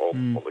control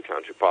on the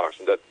country parks,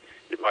 and that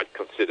you might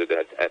consider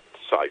that at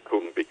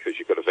Saikung, because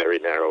you've got a very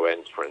narrow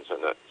entrance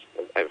and a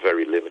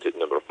very limited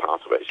number of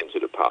pathways into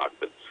the park.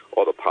 But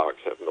other parks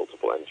have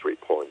multiple entry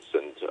points,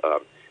 and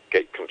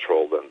gate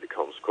control then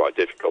becomes quite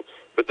difficult.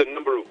 But the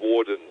number of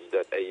wardens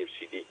that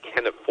AFCD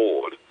can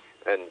afford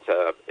and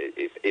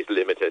is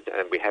limited,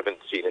 and we haven't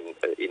seen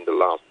in the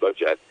last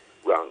budget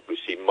round. We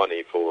see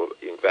money for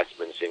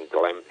investments in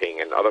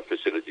glamping and other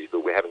facilities,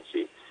 but we haven't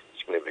seen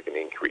significant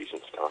increase in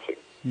staffing.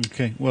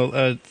 Okay,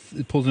 well,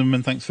 Paul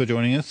Zimmerman, thanks for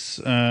joining us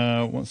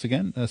once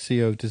again,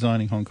 CEO of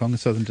Designing Hong Kong, a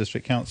Southern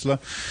District Councillor.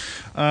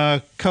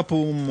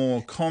 Couple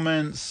more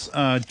comments.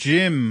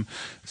 Jim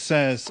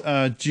says,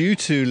 due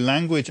to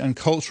language and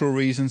cultural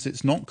reasons,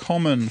 it's not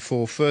common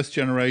for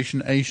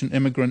first-generation Asian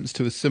immigrants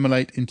to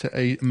assimilate into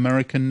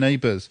American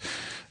neighbours.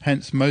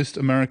 Hence, most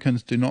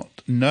Americans do not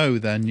know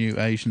their new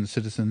Asian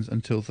citizens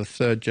until the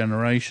third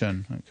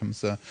generation. That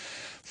comes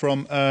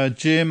from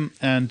Jim,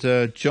 and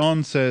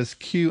John says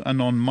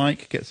QAnon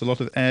Mike gets a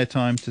lot of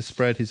airtime to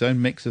spread his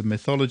own mix of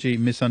mythology,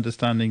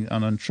 misunderstanding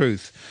and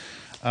untruth.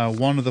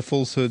 One of the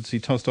falsehoods he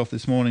tossed off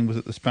this morning was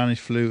that the Spanish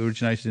flu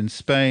originated in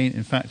Spain.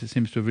 In fact, it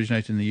seems to have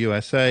originated in the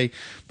USA,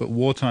 but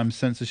wartime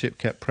censorship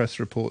kept press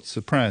reports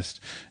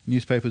suppressed.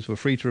 Newspapers were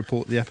free to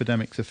report the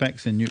epidemic's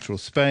effects in neutral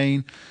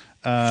Spain.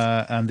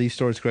 And these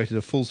stories created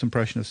a false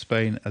impression of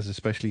Spain as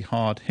especially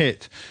hard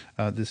hit.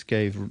 This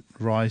gave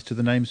rise to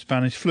the name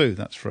Spanish flu.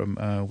 That's from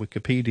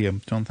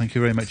Wikipedia. John, thank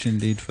you very much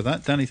indeed for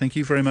that. Danny, thank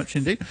you very much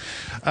indeed.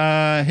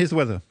 Here's the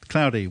weather.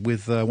 Cloudy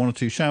with one or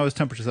two showers.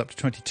 Temperatures up to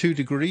 22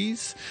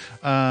 degrees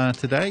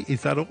today.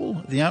 Is that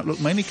all? The outlook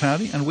mainly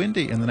cloudy and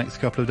windy in the next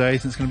couple of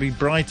days. It's going to be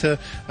brighter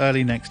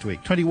early next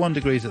week. 21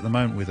 degrees at the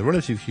moment with a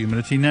relative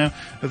humidity now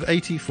of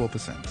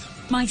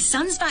 84%. My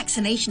son's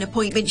vaccination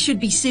appointment should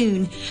be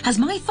soon. Has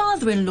my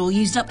father-in-law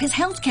used up his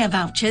healthcare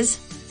vouchers?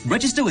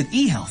 Register with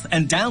eHealth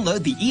and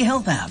download the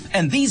eHealth app,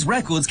 and these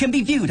records can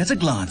be viewed at a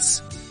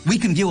glance. We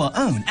can view our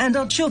own and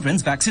our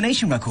children's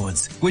vaccination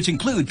records, which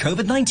include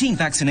COVID-19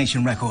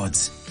 vaccination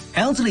records.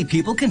 Elderly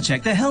people can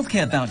check their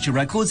healthcare voucher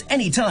records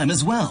anytime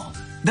as well.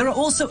 There are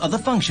also other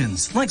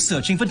functions, like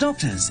searching for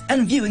doctors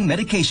and viewing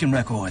medication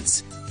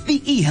records. The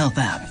eHealth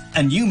app,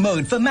 a new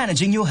mode for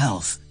managing your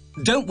health.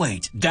 Don't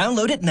wait,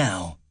 download it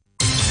now.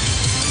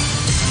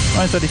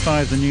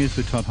 9:35, the news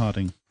with Todd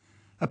Harding.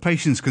 A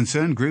patients'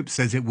 concern group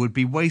says it would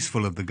be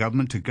wasteful of the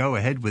government to go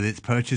ahead with its purchase